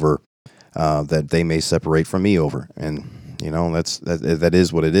people over that they may separate from me over. And, that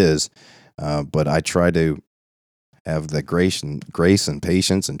is what it is. But I try to have the grace and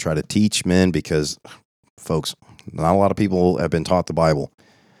patience and try to teach men because, folks, not a lot of people have been taught the Bible.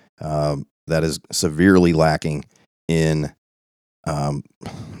 That is severely lacking in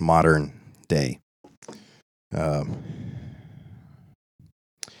modern day.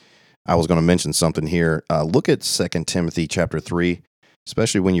 I was going to mention something here. Look at 2 Timothy chapter 3,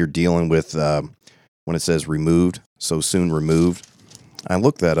 especially when you're dealing with when it says removed, so soon removed. I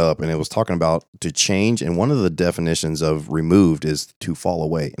looked that up, and it was talking about to change, and one of the definitions of removed is to fall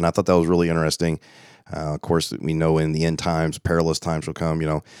away. And I thought that was really interesting. Of course, we know in the end times, perilous times will come,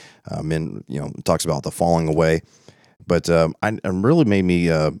 men, talks about the falling away. But it really made me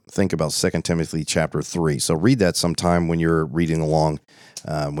think about 2 Timothy chapter 3. So read that sometime when you're reading along,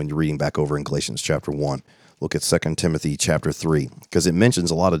 when you're reading back over in Galatians chapter 1. Look at 2 Timothy chapter 3, because it mentions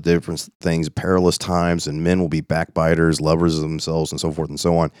a lot of different things, perilous times, and men will be backbiters, lovers of themselves, and so forth and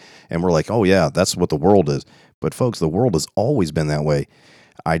so on. And we're like, oh, yeah, that's what the world is. But, folks, the world has always been that way.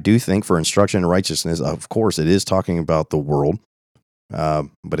 I do think for instruction in righteousness, of course, it is talking about the world.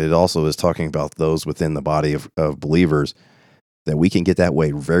 But it also is talking about those within the body of believers that we can get that way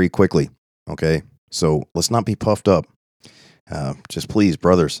very quickly. Okay, so let's not be puffed up. Just please,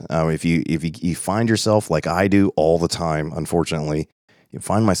 brothers, if you find yourself like I do all the time, unfortunately, you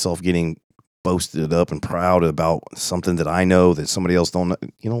find myself getting boasted up and proud about something that I know that somebody else don't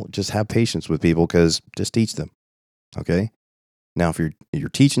know, just have patience with people, because just teach them. Okay. Now, if you're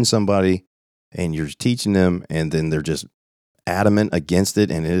teaching somebody and you're teaching them and then they're just adamant against it,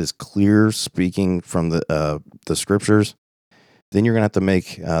 and it is clear speaking from the scriptures, then you're going to have to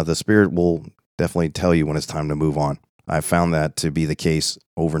make, the Spirit will definitely tell you when it's time to move on. I've found that to be the case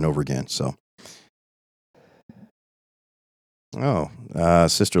over and over again. So,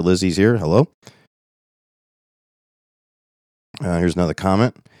 Sister Lizzie's here. Hello. Here's another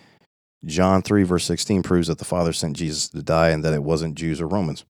comment. John 3, verse 16 proves that the Father sent Jesus to die and that it wasn't Jews or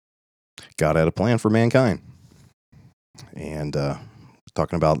Romans. God had a plan for mankind. And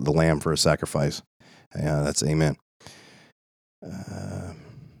talking about the lamb for a sacrifice. That's amen.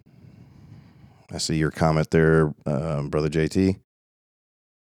 I see your comment there, Brother JT.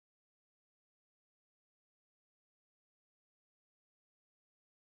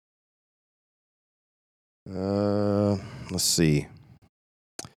 Let's see.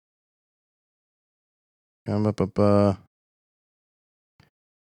 All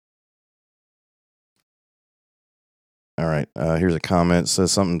right. Here's a comment. It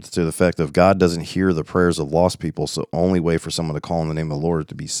says something to the effect of God doesn't hear the prayers of lost people, so the only way for someone to call on the name of the Lord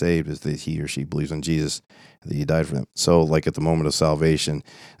to be saved is that he or she believes in Jesus, that he died for them. So, like at the moment of salvation,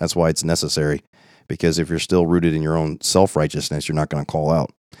 that's why it's necessary. Because if you're still rooted in your own self-righteousness, you're not going to call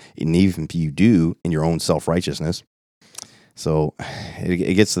out. And even if you do in your own self-righteousness, so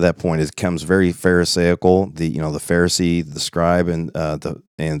it gets to that point. It becomes very Pharisaical. The Pharisee, the scribe, and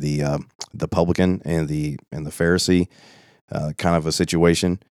the publican and the Pharisee, kind of a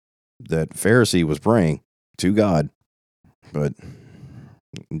situation. That Pharisee was praying to God, but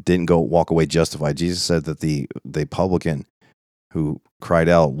didn't walk away justified. Jesus said that the publican who cried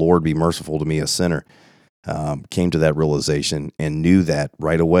out, "Lord, be merciful to me, a sinner," came to that realization and knew that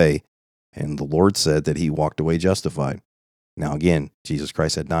right away. And the Lord said that he walked away justified. Now, again, Jesus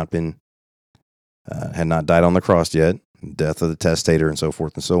Christ had not died on the cross yet, death of the testator and so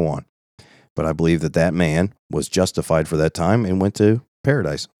forth and so on. But I believe that man was justified for that time and went to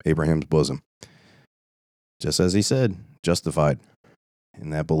paradise, Abraham's bosom. Just as he said, justified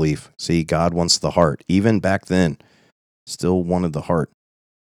in that belief. See, God wants the heart. Even back then, still wanted the heart.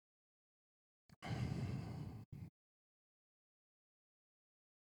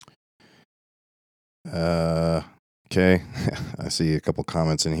 Okay. I see a couple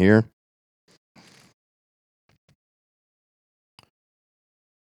comments in here.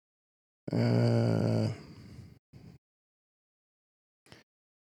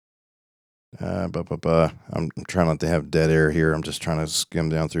 I'm trying not to have dead air here. I'm just trying to skim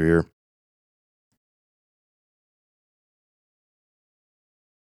down through here.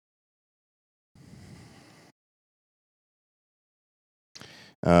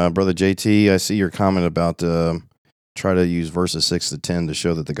 Brother JT, I see your comment about try to use verses 6 to 10 to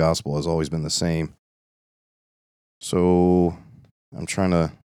show that the gospel has always been the same. So I'm trying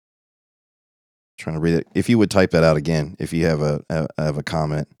to read it. If you would type that out again, if you have a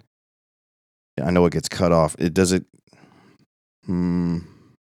comment. I know it gets cut off. Where does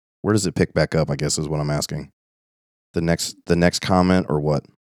it pick back up, I guess is what I'm asking. The next comment or what?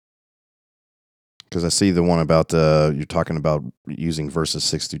 Because I see the one about you're talking about using verses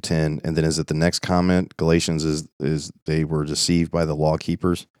 6 through 10, and then is it the next comment? Galatians is they were deceived by the law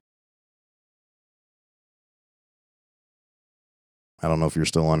keepers. I don't know if you're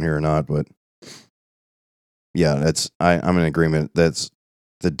still on here or not, but yeah, I'm in agreement. That's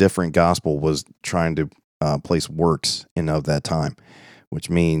the different gospel was trying to place works in of that time, which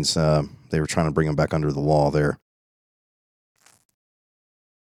means they were trying to bring them back under the law there.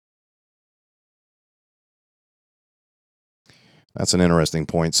 That's an interesting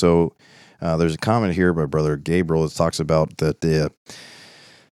point. So there's a comment here by Brother Gabriel that talks about that the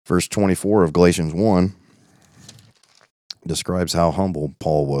verse 24 of Galatians 1 describes how humble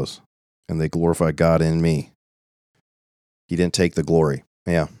Paul was, and they glorified God in me. He didn't take the glory.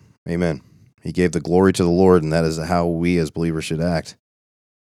 Yeah, amen. He gave the glory to the Lord, and that is how we as believers should act.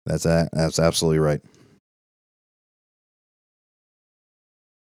 That's absolutely right.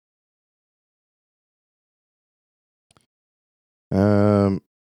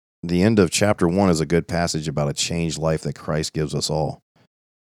 The end of chapter 1 is a good passage about a changed life that Christ gives us all.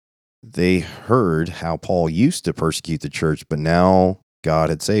 They heard how Paul used to persecute the church, but now God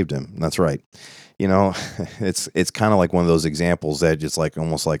had saved him. That's right. It's kind of like one of those examples that it's like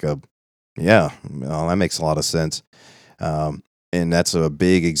almost like that makes a lot of sense. And that's a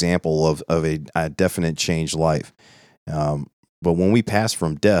big example of a definite changed life. But when we pass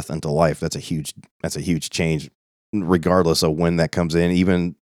from death into life, that's a huge change, regardless of when that comes in.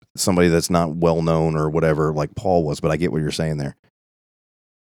 Even somebody that's not well known or whatever, like Paul was. But I get what you're saying there.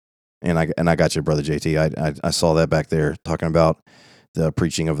 And I got you, Brother JT. I saw that back there talking about the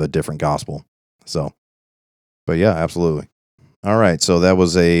preaching of the different gospel. So, but yeah, absolutely. All right. So that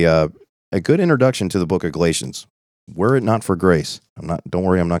was a good introduction to the book of Galatians. Were it not for grace, don't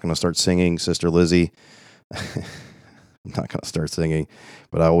worry, I'm not going to start singing, Sister Lizzie. I'm not going to start singing,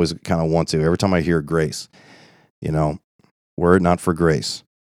 but I always kind of want to. Every time I hear grace, were it not for grace.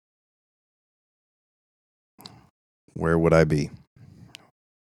 where would I be?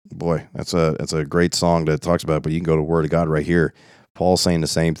 Boy, that's a great song that talks about it, but you can go to Word of God right here. Paul's saying the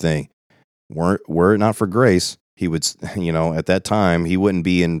same thing. Were it not for grace, he would, at that time, he wouldn't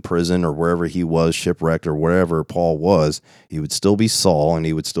be in prison or wherever he was, shipwrecked or wherever Paul was. He would still be Saul and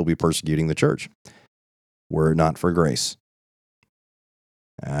he would still be persecuting the church. Were it not for grace.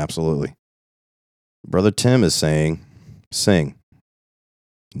 Absolutely. Brother Tim is saying, sing.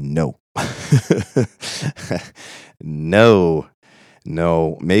 No.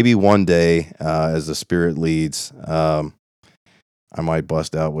 No. Maybe one day, as the Spirit leads, I might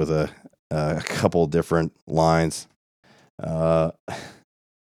bust out with a couple different lines.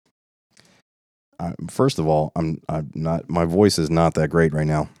 First of all, I'm not. My voice is not that great right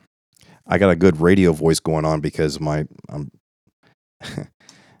now. I got a good radio voice going on because I'm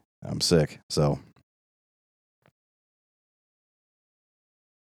I'm sick. So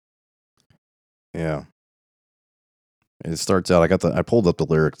yeah, it starts out. I pulled up the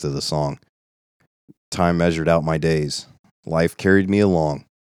lyrics to the song. Time measured out my days. Life carried me along,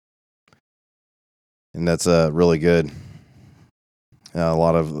 and that's really good. A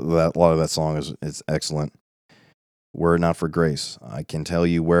lot of that song is excellent. Were it not for grace, I can tell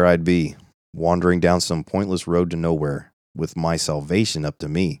you where I'd be, wandering down some pointless road to nowhere, with my salvation up to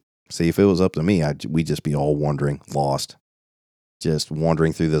me. See, if it was up to me, we'd just be all wandering, lost, just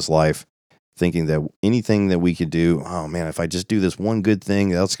wandering through this life, thinking that anything that we could do, oh man, if I just do this one good thing,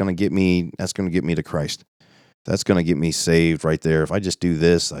 that's going to get me to Christ. That's going to get me saved right there. If I just do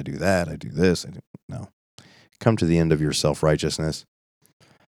this, I do that, I do this. No. Come to the end of your self-righteousness.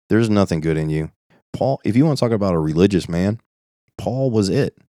 There's nothing good in you. Paul, if you want to talk about a religious man, Paul was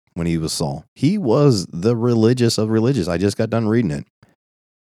it when he was Saul. He was the religious of religious. I just got done reading it.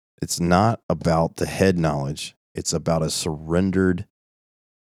 It's not about the head knowledge. It's about a surrendered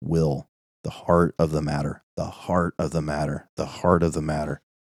will, the heart of the matter, the heart of the matter, the heart of the matter.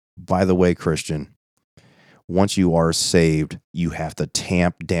 By the way, Christian, once you are saved, you have to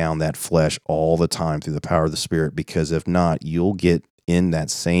tamp down that flesh all the time through the power of the Spirit, because if not, you'll get in that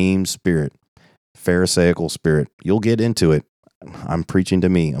same spirit, Pharisaical spirit. You'll get into it. I'm preaching to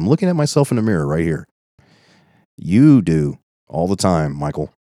me. I'm looking at myself in the mirror right here. You do all the time,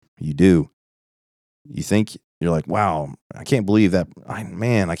 Michael. You do. You think you're like, wow, I can't believe that. I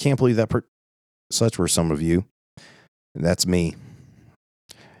can't believe that. Such were some of you. That's me.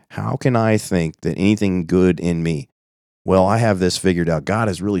 How can I think that anything good in me? Well, I have this figured out. God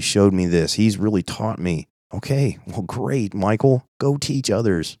has really showed me this. He's really taught me. Okay, well, great, Michael. Go teach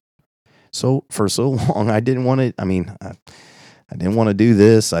others. So for so long, I didn't want to. I didn't want to do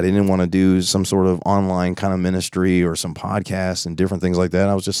this. I didn't want to do some sort of online kind of ministry or some podcasts and different things like that.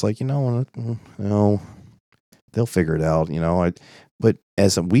 I was just like, no, they'll figure it out. But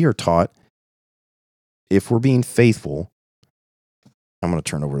as we are taught, if we're being faithful, I'm going to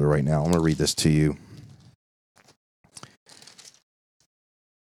turn over to right now. I'm going to read this to you.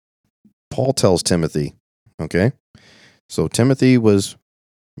 Paul tells Timothy, okay? So Timothy was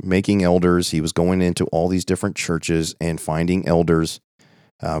making elders. He was going into all these different churches and finding elders,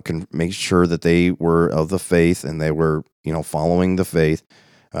 can make sure that they were of the faith and they were, following the faith.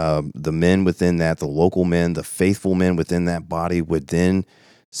 The men within that, the local men, the faithful men within that body would then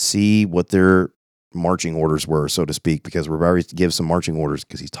see what their marching orders were, so to speak, because we're about to give some marching orders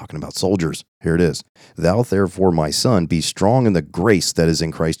because he's talking about soldiers. Here it is. Thou therefore, my son, be strong in the grace that is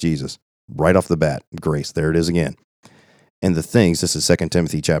in Christ Jesus. Right off the bat, grace. There it is again. And the things, this is 2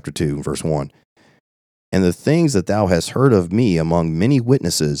 Timothy chapter 2, verse 1. And the things that thou hast heard of me among many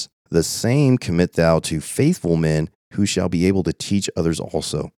witnesses, the same commit thou to faithful men who shall be able to teach others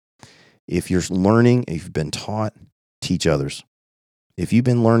also. If you're learning, if you've been taught, teach others. If you've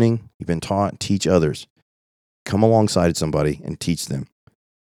been learning, you've been taught, teach others. Come alongside somebody and teach them.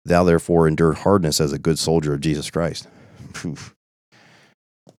 Thou therefore endure hardness as a good soldier of Jesus Christ.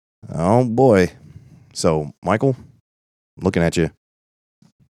 Oh boy. So, Michael, looking at you.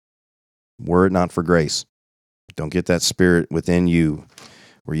 Were it not for grace, don't get that spirit within you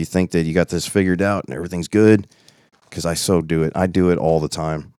where you think that you got this figured out and everything's good, because I so do it. I do it all the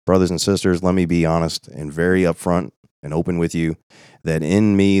time. Brothers and sisters, let me be honest and very upfront and open with you that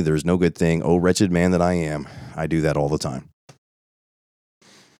in me there's no good thing. Oh, wretched man that I am. I do that all the time.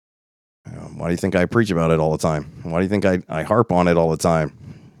 Why do you think I preach about it all the time? Why do you think I harp on it all the time?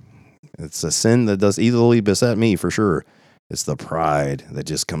 It's a sin that does easily beset me, for sure. It's the pride that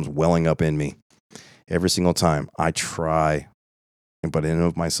just comes welling up in me every single time. I try, but in and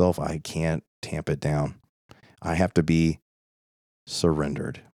of myself, I can't tamp it down. I have to be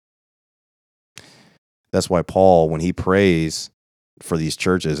surrendered. That's why Paul, when he prays for these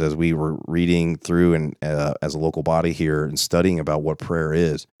churches as we were reading through and as a local body here and studying about what prayer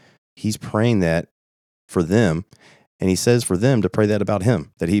is. He's praying that for them, and he says for them to pray that about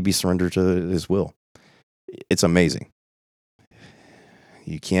him, that he be surrendered to his will. It's amazing.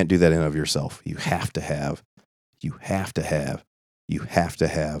 You can't do that in of yourself. You have to have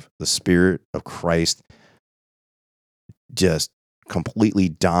the Spirit of Christ just completely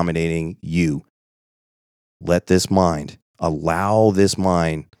dominating you. Allow this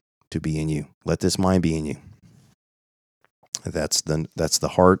mind to be in you. Let this mind be in you. That's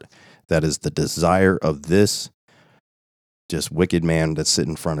the heart. That is the desire of this just wicked man that's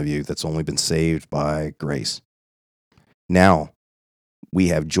sitting in front of you, that's only been saved by grace. Now, we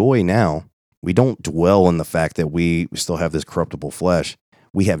have joy now. We don't dwell in the fact that we still have this corruptible flesh.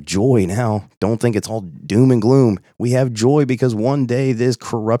 We have joy now. Don't think it's all doom and gloom. We have joy because one day this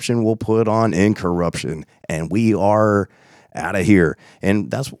corruption will put on incorruption, and we are out of here.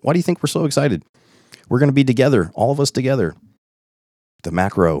 And that's why do you think we're so excited? We're going to be together, all of us together. The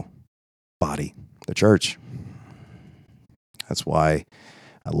macro body, the church. That's why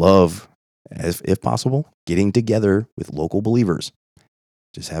I love, if possible, getting together with local believers.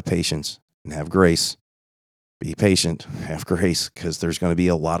 Just have patience and have grace. Be patient, have grace, because there's going to be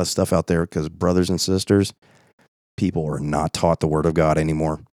a lot of stuff out there, because brothers and sisters, people are not taught the Word of God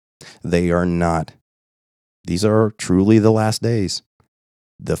anymore. They are not. These are truly the last days.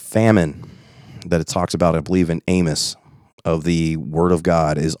 The famine that it talks about, I believe, in Amos, of the Word of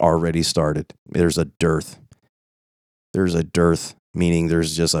God is already started. There's a dearth. There's a dearth, meaning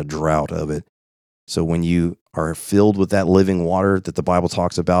there's just a drought of it. So when you are filled with that living water that the Bible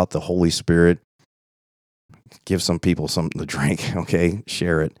talks about, the Holy Spirit, give some people something to drink, okay?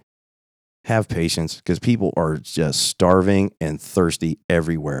 Share it. Have patience, because people are just starving and thirsty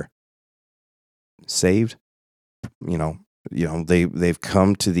everywhere. Saved, they've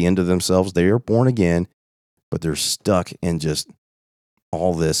come to the end of themselves. They are born again, but they're stuck in just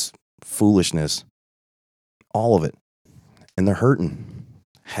all this foolishness, all of it, and they're hurting.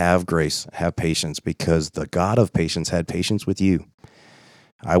 Have grace, have patience, because the God of patience had patience with you.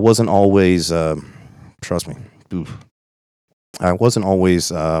 I wasn't always, trust me, I wasn't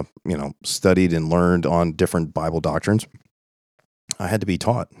always, studied and learned on different Bible doctrines. I had to be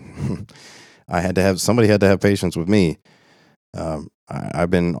taught. Somebody had to have patience with me. I've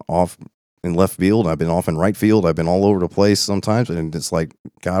been off in left field. I've been off in right field. I've been all over the place sometimes. And it's like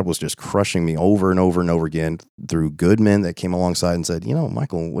God was just crushing me over and over and over again through good men that came alongside and said,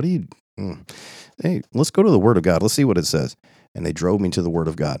 Michael, what do you, hey, let's go to the Word of God. Let's see what it says. And they drove me to the Word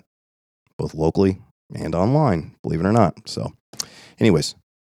of God, both locally and online, believe it or not. So anyways,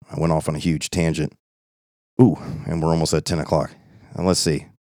 I went off on a huge tangent. Ooh, and we're almost at 10 o'clock. And let's see.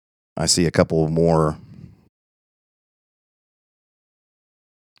 I see a couple more.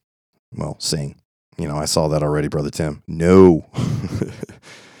 Well, sing. I saw that already, Brother Tim. No.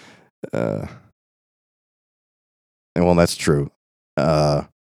 And well, that's true.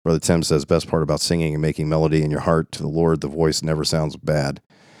 Brother Tim says, best part about singing and making melody in your heart to the Lord, the voice never sounds bad.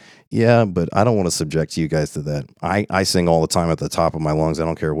 Yeah, but I don't want to subject you guys to that. I sing all the time at the top of my lungs. I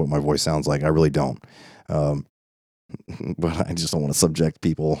don't care what my voice sounds like. I really don't. But I just don't want to subject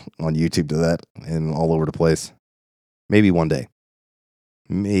people on YouTube to that and all over the place. Maybe one day.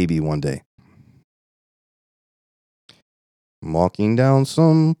 I'm walking down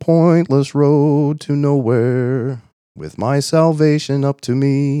some pointless road to nowhere, with my salvation up to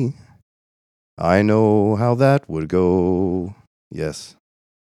me. I know how that would go. Yes.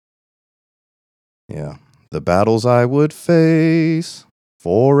 Yeah. The battles I would face,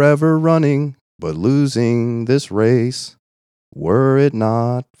 forever running, but losing this race, were it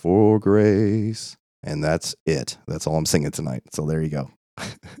not for grace. And that's it. That's all I'm singing tonight. So there you go.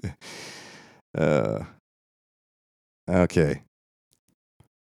 Okay.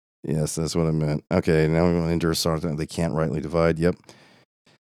 Yes, that's what I meant. Okay, now we're going to endure something they can't rightly divide. Yep.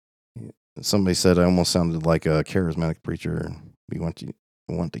 Somebody said I almost sounded like a charismatic preacher. We want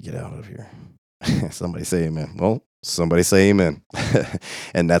to get out of here. Somebody say amen. Well, somebody say amen.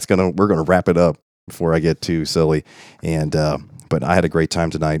 And we're gonna wrap it up before I get too silly. And but I had a great time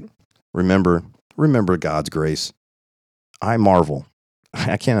tonight. Remember God's grace. I marvel.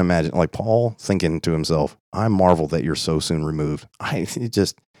 I can't imagine, like Paul thinking to himself, I marvel that you're so soon removed.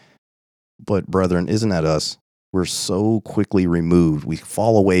 But brethren, isn't that us? We're so quickly removed. We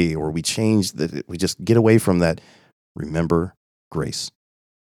fall away, or we change that. We just get away from that. Remember grace.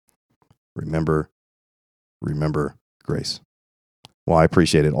 Remember grace. Well, I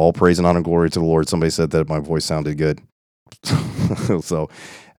appreciate it. All praise and honor and glory to the Lord. Somebody said that my voice sounded good. So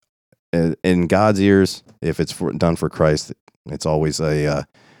in God's ears, if it's done for Christ, It's always a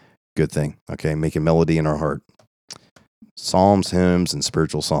good thing. Okay, make a melody in our heart. Psalms, hymns, and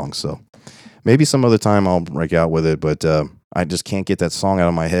spiritual songs. So maybe some other time I'll break out with it, but I just can't get that song out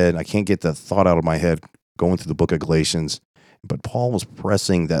of my head. I can't get that thought out of my head going through the book of Galatians. But Paul was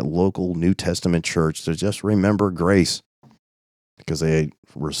pressing that local New Testament church to just remember grace because they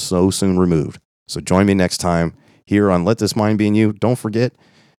were so soon removed. So join me next time here on Let This Mind Be in You. Don't forget,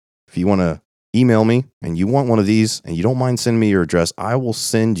 if you want to email me and you want one of these and you don't mind sending me your address, I will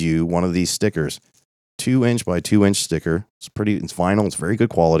send you one of these stickers. 2-inch by 2-inch sticker. It's vinyl. It's very good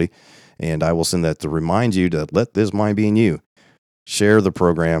quality. And I will send that to remind you to let this mind be in you. Share the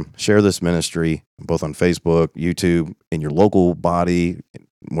program, share this ministry, both on Facebook, YouTube, in your local body,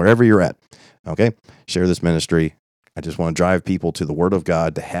 wherever you're at. Okay? Share this ministry. I just want to drive people to the Word of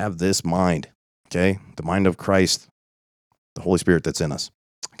God to have this mind. Okay? The mind of Christ, the Holy Spirit that's in us.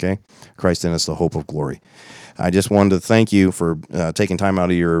 Okay? Christ in us, the hope of glory. I just wanted to thank you for taking time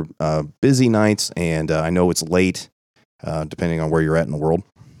out of your busy nights, and I know it's late, depending on where you're at in the world,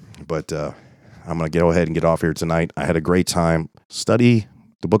 but I'm going to go ahead and get off here tonight. I had a great time. Study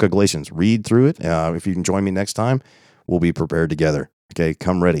the book of Galatians. Read through it. If you can join me next time, we'll be prepared together. Okay,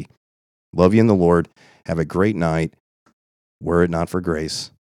 come ready. Love you in the Lord. Have a great night. Were it not for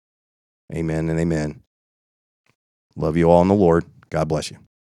grace. Amen and amen. Love you all in the Lord. God bless you.